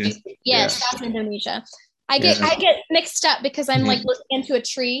 Indonesia. Yes, that's Indonesia. I get mixed up because I'm looking into a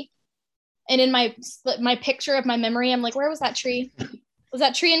tree, and in my picture of my memory, I'm like, where was that tree? Was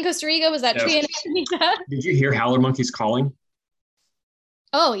that tree in Costa Rica? Was that tree in Indonesia? Did you hear howler monkeys calling?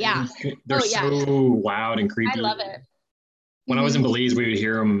 Oh yeah, they're so loud and creepy. I love it. When I was in Belize, we would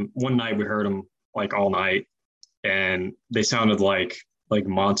hear them. One night we heard them all night, and they sounded like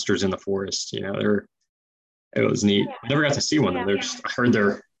monsters in the forest. It was neat. I never got to see one. I heard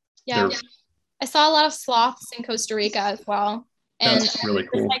their. I saw a lot of sloths in Costa Rica as well. And that's really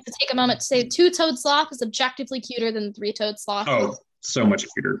cool. I'd like to take a moment to say two-toed sloth is objectively cuter than the three-toed sloth. Oh, so much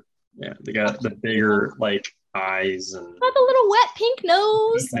cuter. Yeah, they got the bigger eyes and got the little wet pink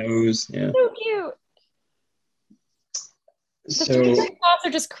nose. Yeah. So cute. The three-toed sloths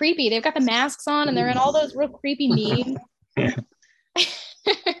are just creepy. They've got the masks on and they're in all those real creepy memes.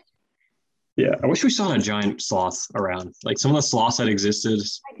 Yeah, I wish we saw a giant sloth around. Like some of the sloths that existed,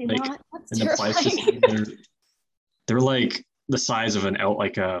 I do like not. That's in the terrifying. Pleistocene, they're like the size of an elk,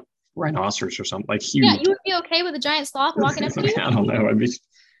 like a rhinoceros or something, like Yeah, huge. you would be okay with a giant sloth walking up to you? I don't know.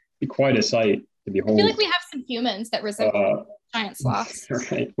 Be quite a sight to I feel behold. like we have some humans that resemble Uh, giant sloths.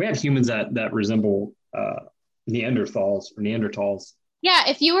 right. We have humans that resemble Neanderthals. Yeah,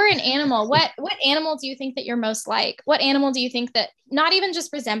 if you were an animal, what animal do you think that you're most like? What animal do you think that not even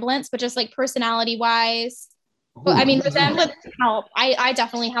just resemblance, but just like personality wise? But I Ooh, mean, resemblance can help. I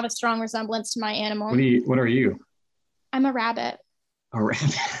definitely have a strong resemblance to my animal. what are you? I'm a rabbit. A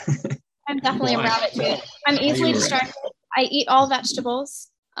rabbit. I'm definitely a Why? rabbit too. I'm Why are easily you a rabbit? distracted. I eat all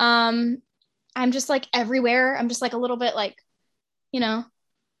vegetables. I'm just like everywhere. I'm just like a little bit like, you know,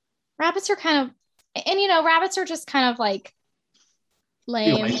 rabbits are kind of, and rabbits are just kind of like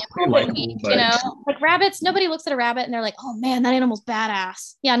lame, a little bit weak, Likable, but like rabbits. Nobody looks at a rabbit and they're like, oh man, that animal's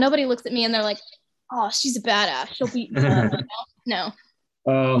badass. Yeah, nobody looks at me and they're like, oh, she's a badass. She'll beat me up. No.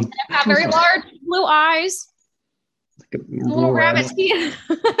 I have very large blue eyes, like a little little rabbit rabbit. teeth.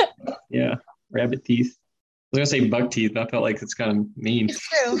 Yeah, rabbit teeth. I was gonna say buck teeth, but I felt like it's kind of mean. It's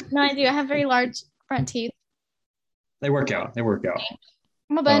true. No, I do. I have very large front teeth. They work out. They work out.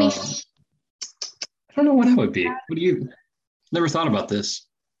 I'm a bunny. I don't know what I would be. What do you? Never thought about this.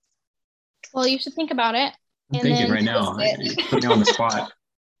 Well, you should think about it. I'm And thinking then right now. list You it. put me on the spot.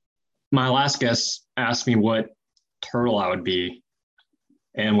 My last guest asked me what turtle I would be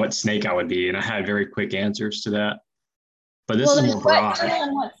and what snake I would be, and I had very quick answers to that. But this Well, is then more what broad. turtle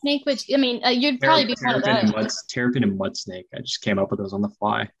and what snake would you, I mean, you'd probably be one of those. Terrapin and mud snake. I just came up with those on the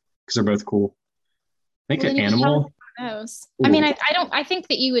fly because they're both cool. I think Well, then an you should animal. one of those. I Ooh, mean, I don't, I think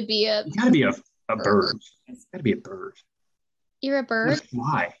that you would be a you gotta be a bird. bird. It's gotta be a bird. You're a You gotta bird?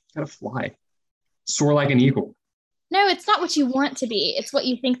 fly. You gotta fly. Soar like an eagle. No, it's not what you want to be. It's what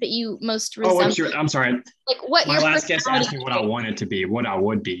you think that you most Oh, resemble. I'm sorry. Like what My your last guest asked personality me what I wanted to be, what I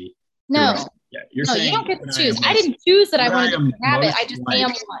would be. No, Yeah, you're no, you saying don't get to what choose. I didn't choose that I what I wanted to be am a rabbit. I most just like.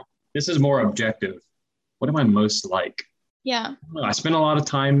 am one. This is more objective. What am I most like? Yeah. I spend a lot of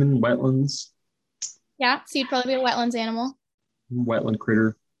time in wetlands, Yeah. So you'd probably be a wetlands animal. wetland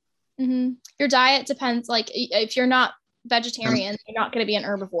critter. Your diet depends. Like if you're not vegetarian, you're not going to be an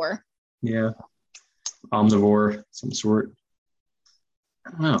herbivore. Yeah, omnivore, some sort.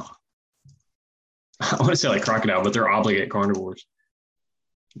 I don't know. I want to say like crocodile, but they're obligate carnivores.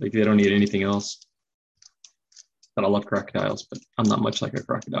 Like they don't eat anything else. But I love crocodiles, but I'm not much like a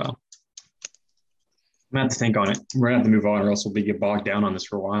crocodile. I'm gonna have to think on it. We're gonna have to move on, or else we'll get bogged down on this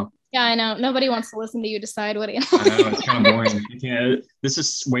for a while. Yeah, I know. Nobody wants to listen to you decide what animal. I know it's kind of boring. This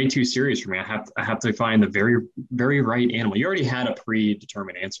is way too serious for me. I have to find the very right animal. You already had a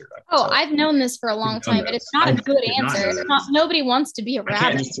predetermined answer. Oh, I've known this for a long time, but it's not a good answer. It's not. Nobody wants to be a rabbit.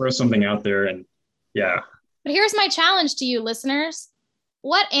 I can't just throw something out there and yeah. But here's my challenge to you, listeners.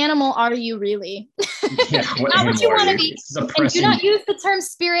 What animal are you really? Yeah, not what you want to be. And do not use the term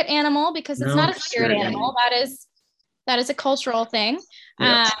spirit animal because it's not a spirit animal. That is a cultural thing.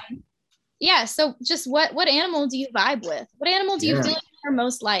 Yeah. So just what animal do you vibe with? What animal do you feel like you're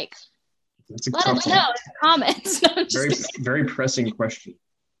most like? Let us know in the comments. No, very pressing question.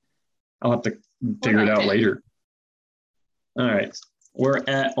 I'll have to figure it out later. All right. We're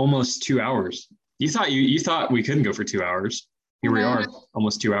at almost 2 hours. You thought we couldn't go for 2 hours. Here we are,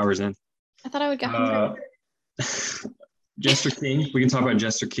 almost 2 hours in. I thought I would get hungry. Jester King. We can talk about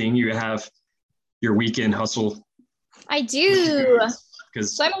Jester King. You have your weekend hustle. I do.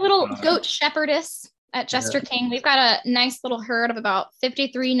 So I'm a little goat shepherdess at Jester King. We've got a nice little herd of about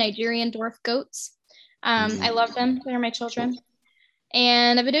 53 Nigerian dwarf goats. I love them. They're my children.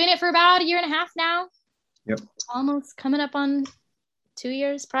 And I've been doing it for about a year and a half now. Yep. Almost coming up on 2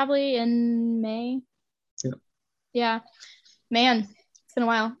 years, probably in May. Yep. Yeah. Man, it's been a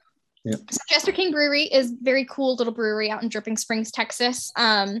while. Yep. So Jester King Brewery is a very cool little brewery out in Dripping Springs, Texas.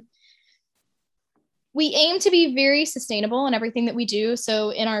 We aim to be very sustainable in everything that we do.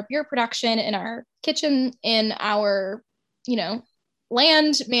 So in our beer production, in our kitchen, in our,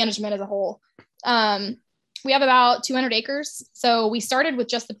 land management as a whole. We have about 200 acres. So we started with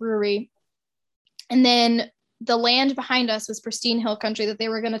just the brewery. And then the land behind us was pristine hill country that they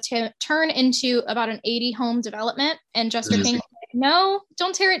were going to turn into about an 80 home development. And Jester King was like, no,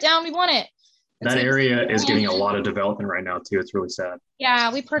 don't tear it down. We want it. That area is getting a lot of development right now too. It's really sad.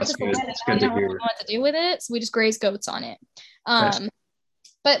 Yeah, we purchased the land and I don't know what to do with it. So we just graze goats on it.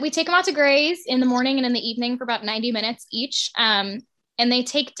 But we take them out to graze in the morning and in the evening for about 90 minutes each. And they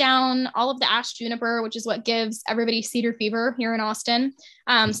take down all of the ash juniper, which is what gives everybody cedar fever here in Austin.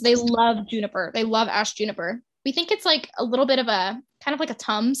 So they love juniper. They love ash juniper. We think it's like a little bit of a kind of like a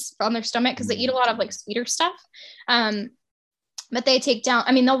Tums on their stomach because they eat a lot of like sweeter stuff. But they take down,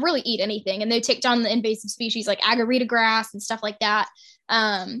 I mean, they'll really eat anything, and they take down the invasive species like agarita grass and stuff like that.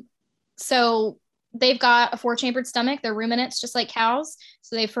 So they've got a 4-chambered stomach. They're ruminants, just like cows.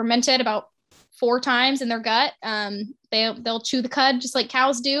 So they fermented about 4 times in their gut. They'll chew the cud just like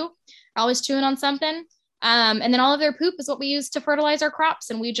cows do. They're always chewing on something. And then all of their poop is what we use to fertilize our crops.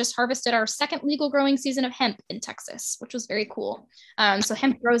 And we just harvested our 2nd legal growing season of hemp in Texas, which was very cool. So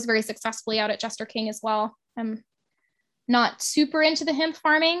hemp grows very successfully out at Jester King as well. I'm not super into the hemp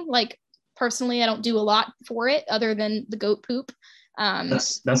farming. Like personally, I don't do a lot for it other than the goat poop.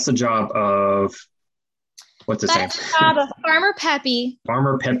 That's the job of, what's his name? That's the job of Farmer Peppy.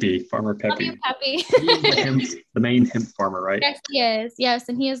 Farmer Peppy. Love you, Peppy. He's the main hemp farmer, right? Yes, he is. Yes,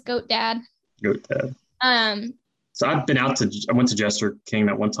 and he is goat dad. Goat dad. So I went to Jester King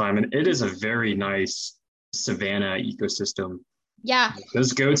that one time, and it is a very nice savanna ecosystem. Yeah.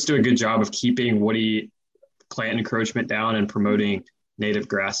 Those goats do a good job of keeping woody plant encroachment down and promoting native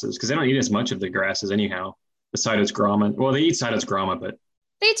grasses, because they don't eat as much of the grasses anyhow. The Cytos grama. Well, they eat Cytos grama, but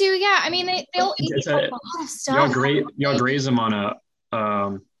they do. Yeah. I mean, they'll eat a lot of stuff. Y'all graze them on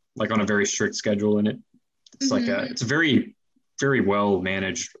a very strict schedule, and it's like it's a very, very well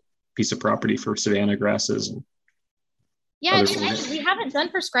managed piece of property for savanna grasses. And yeah, we haven't done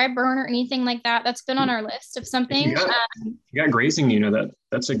prescribed burn or anything like that. That's been on our list of something. You got grazing,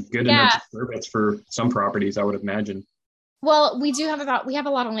 that's a good enough disturbance for some properties, I would imagine. Well, we have a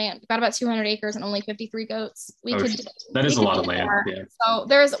lot of land. We've got about 200 acres and only 53 goats. That is a lot of land. Yeah. So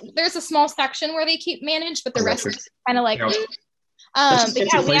there's a small section where they keep managed, but the rest is kind of like. But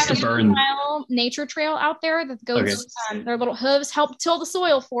yeah, we have a 2-mile nature trail out there that the goats, their little hooves help till the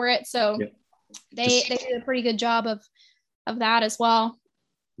soil for it. So they do a pretty good job of that as well.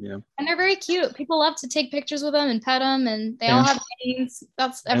 Yeah. And they're very cute. People love to take pictures with them and pet them, and they all have names.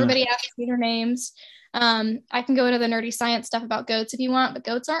 Everybody asks me their names. I can go into the nerdy science stuff about goats if you want, but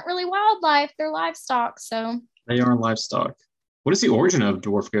goats aren't really wildlife. They're livestock. So they are livestock. What is the origin of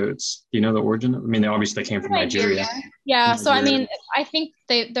dwarf goats? Do you know the origin? I mean, they obviously came from Nigeria. Yeah. So, I mean, I think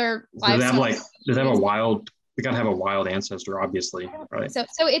they're livestock. Does they have a wild, they gotta have a wild ancestor, obviously, right? So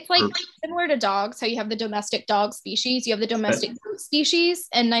it's like similar to dogs. How you have the domestic dog species, you have the domestic goat species,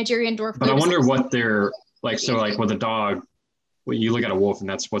 and Nigerian dwarf. But I wonder what they're like. So like with a dog, when you look at a wolf and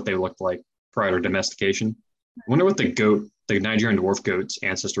that's what they looked like prior to domestication. I wonder what the Nigerian dwarf goat's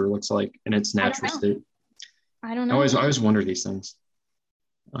ancestor looks like in its natural state. I don't know. I always wonder these things.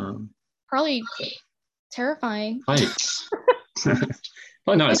 Probably terrifying. Probably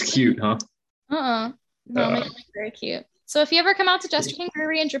not as cute, huh? No, maybe very cute. So if you ever come out to Jester King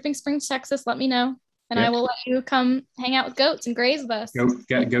Brewery in Dripping Springs, Texas, let me know, and I will let you come hang out with goats and graze with us.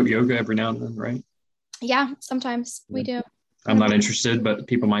 Goat yoga every now and then, right? Yeah, sometimes we do. I'm not interested, but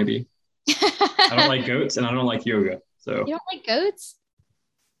people might be. I don't like goats, and I don't like yoga. So you don't like goats?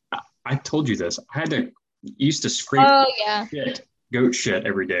 I told you this. I used to scrape goat shit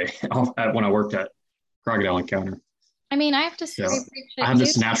every day when I worked at Crocodile Encounter. I mean, I have to scrape shit. I have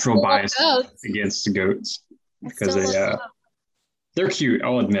this natural bias against goats because they're cute.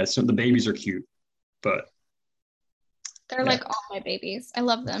 I'll admit, so the babies are cute, but they're like all my babies. I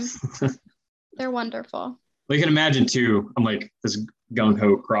love them. They're wonderful. Well, you can imagine too. I'm like this gung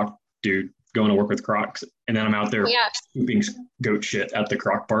ho croc dude going to work with crocs, and then I'm out there scooping goat shit at the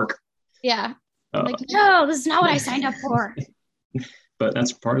croc park. Yeah. No, this is not what I signed up for. But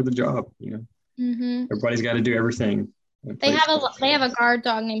that's part of the job, Everybody's got to do everything. They have a guard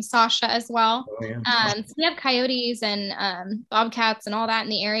dog named Sasha as well. Oh, yeah. So we have coyotes and bobcats and all that in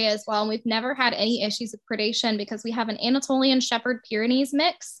the area as well. And we've never had any issues with predation because we have an Anatolian Shepherd Pyrenees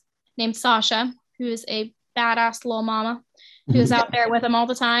mix named Sasha, who is a badass little mama who's out there with them all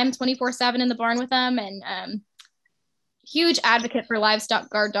the time, 24/7 in the barn with them, and huge advocate for livestock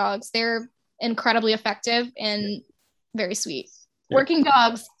guard dogs. They're incredibly effective and very sweet. Yeah. Working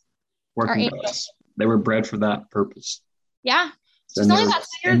dogs. They were bred for that purpose. Yeah. She's only about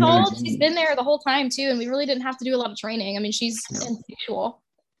 2 years old. She's been there the whole time too, and we really didn't have to do a lot of training. I mean, she's instinctual.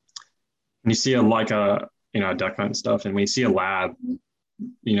 And you see a duck hunt and stuff, and when you see a lab,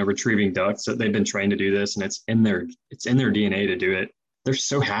 retrieving ducks, that they've been trained to do this, and it's in their DNA to do it. They're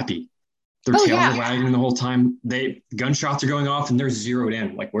so happy. Their tails are wagging the whole time. Gunshots are going off, and they're zeroed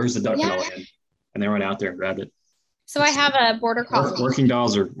in. Like, where's the duck going? And they run out there and grab it. So I have a border collie. Working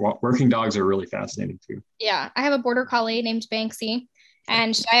dogs are really fascinating too. Yeah, I have a border collie named Banksy,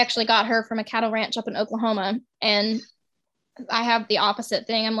 and I actually got her from a cattle ranch up in Oklahoma. And I have the opposite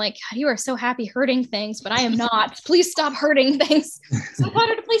thing. I'm like, God, you are so happy hurting things, but I am not. Please stop hurting things. So I taught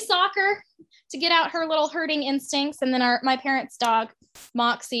her to play soccer. to get out her little herding instincts. And then my parents' dog,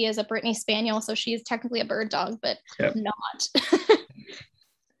 Moxie, is a Brittany Spaniel. So she is technically a bird dog, but not.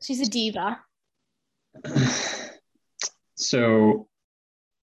 She's a diva. So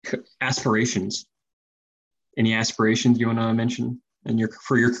aspirations. Any aspirations you want to mention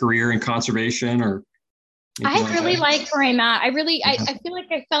for your career in conservation or? I really like where I'm at. I feel like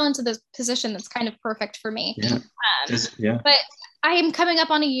I fell into this position that's kind of perfect for me. But I am coming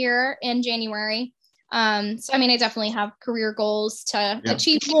up on a year in January. So, I mean, I definitely have career goals to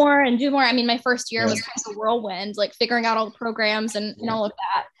achieve more and do more. I mean, my first year was kind of a whirlwind, like figuring out all the programs and all of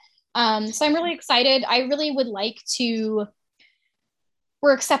that. So I'm really excited. I really would like to,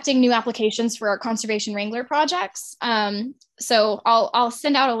 we're accepting new applications for our conservation wrangler projects. So I'll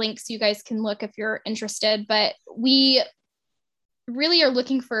send out a link so you guys can look if you're interested, but we really are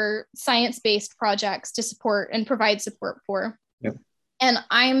looking for science-based projects to support and provide support for. Yep. And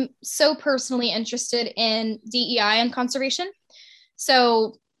I'm so personally interested in DEI and conservation.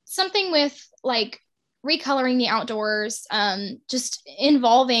 So something with like recoloring the outdoors, just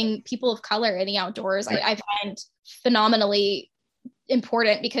involving people of color in the outdoors, I find phenomenally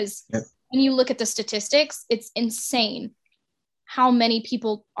important because when you look at the statistics, it's insane how many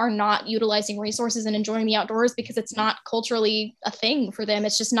people are not utilizing resources and enjoying the outdoors because it's not culturally a thing for them.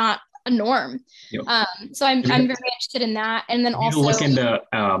 It's just not a norm. Yep. So I'm very interested in that. And then also look into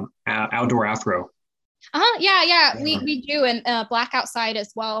outdoor afro. We do, and Black Outside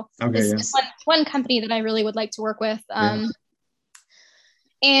as well. Okay, it's one company that I really would like to work with.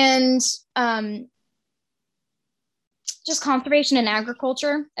 And just conservation and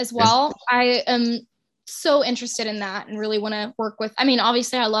agriculture as well. I am so interested in that and really want to work with, I mean,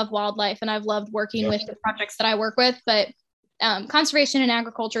 obviously I love wildlife and I've loved working with the projects that I work with, but conservation and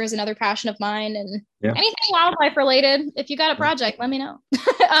agriculture is another passion of mine, and anything wildlife related, if you got a project, let me know.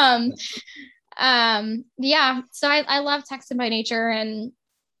 So I love Texan by Nature, and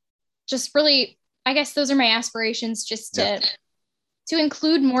just really, I guess those are my aspirations, just to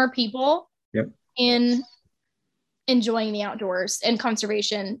include more people in enjoying the outdoors and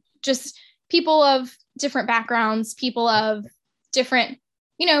conservation, just people of different backgrounds, people of different,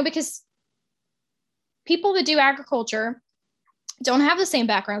 because people that do agriculture don't have the same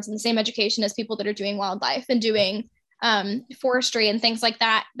backgrounds and the same education as people that are doing wildlife and doing forestry and things like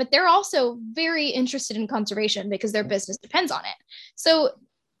that. But they're also very interested in conservation because their business depends on it. So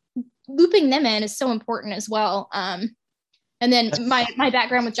looping them in is so important as well. And then my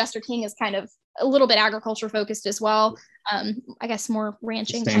background with Jester King is kind of a little bit agriculture focused as well. I guess more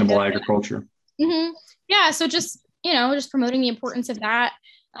ranching. Sustainable agriculture. Mm-hmm. Yeah. So just promoting the importance of that.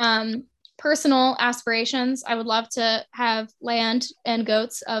 Personal aspirations. I would love to have land and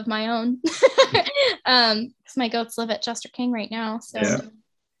goats of my own. Because my goats live at Jester King right now. So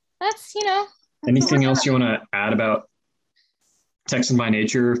that's, anything else you want to add about Texan by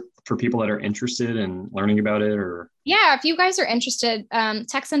Nature for people that are interested in learning about it? Or if you guys are interested,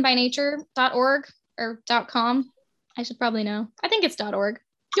 texanbynature.org or .com. I should probably know. I think it's .org.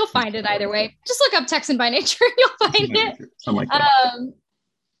 You'll find it either way. Just look up Texan by Nature and you'll find it. Something like that.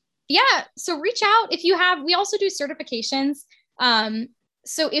 So reach out if you have, we also do certifications.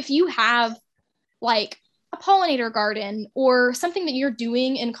 So if you have like a pollinator garden or something that you're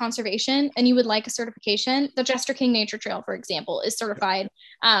doing in conservation and you would like a certification, the Jester King Nature Trail, for example, is certified.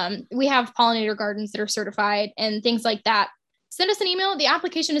 We have pollinator gardens that are certified and things like that. Send us an email. The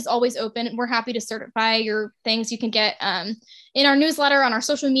application is always open. We're happy to certify your things. You can get in our newsletter, on our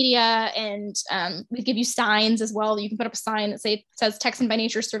social media, and we give you signs as well. You can put up a sign that says Texan by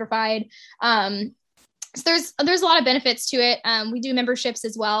Nature certified. So there's a lot of benefits to it. We do memberships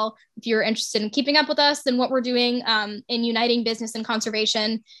as well. If you're interested in keeping up with us and what we're doing in uniting business and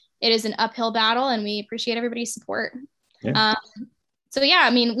conservation, it is an uphill battle, and we appreciate everybody's support. We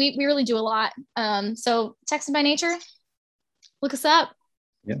really do a lot. So Texan by Nature, look us up.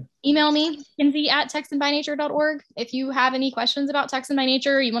 Email me, Kenzie at texanbynature.org. If you have any questions about Texan by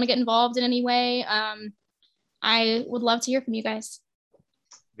Nature, you want to get involved in any way, I would love to hear from you guys.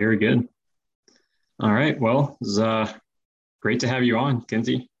 Very good. All right. Well, it was great to have you on,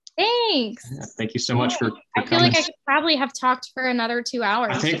 Kenzie. Thanks. Thank you so much for I feel like I could probably have talked for another 2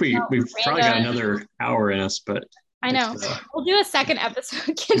 hours. I think we've probably got another hour in us, but I know. We'll do a second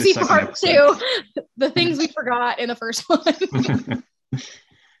episode, Kenzie part 2, the things we forgot in the first one.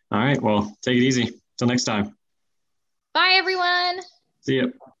 All right. Well, take it easy. Till next time. Bye, everyone. See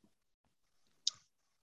you.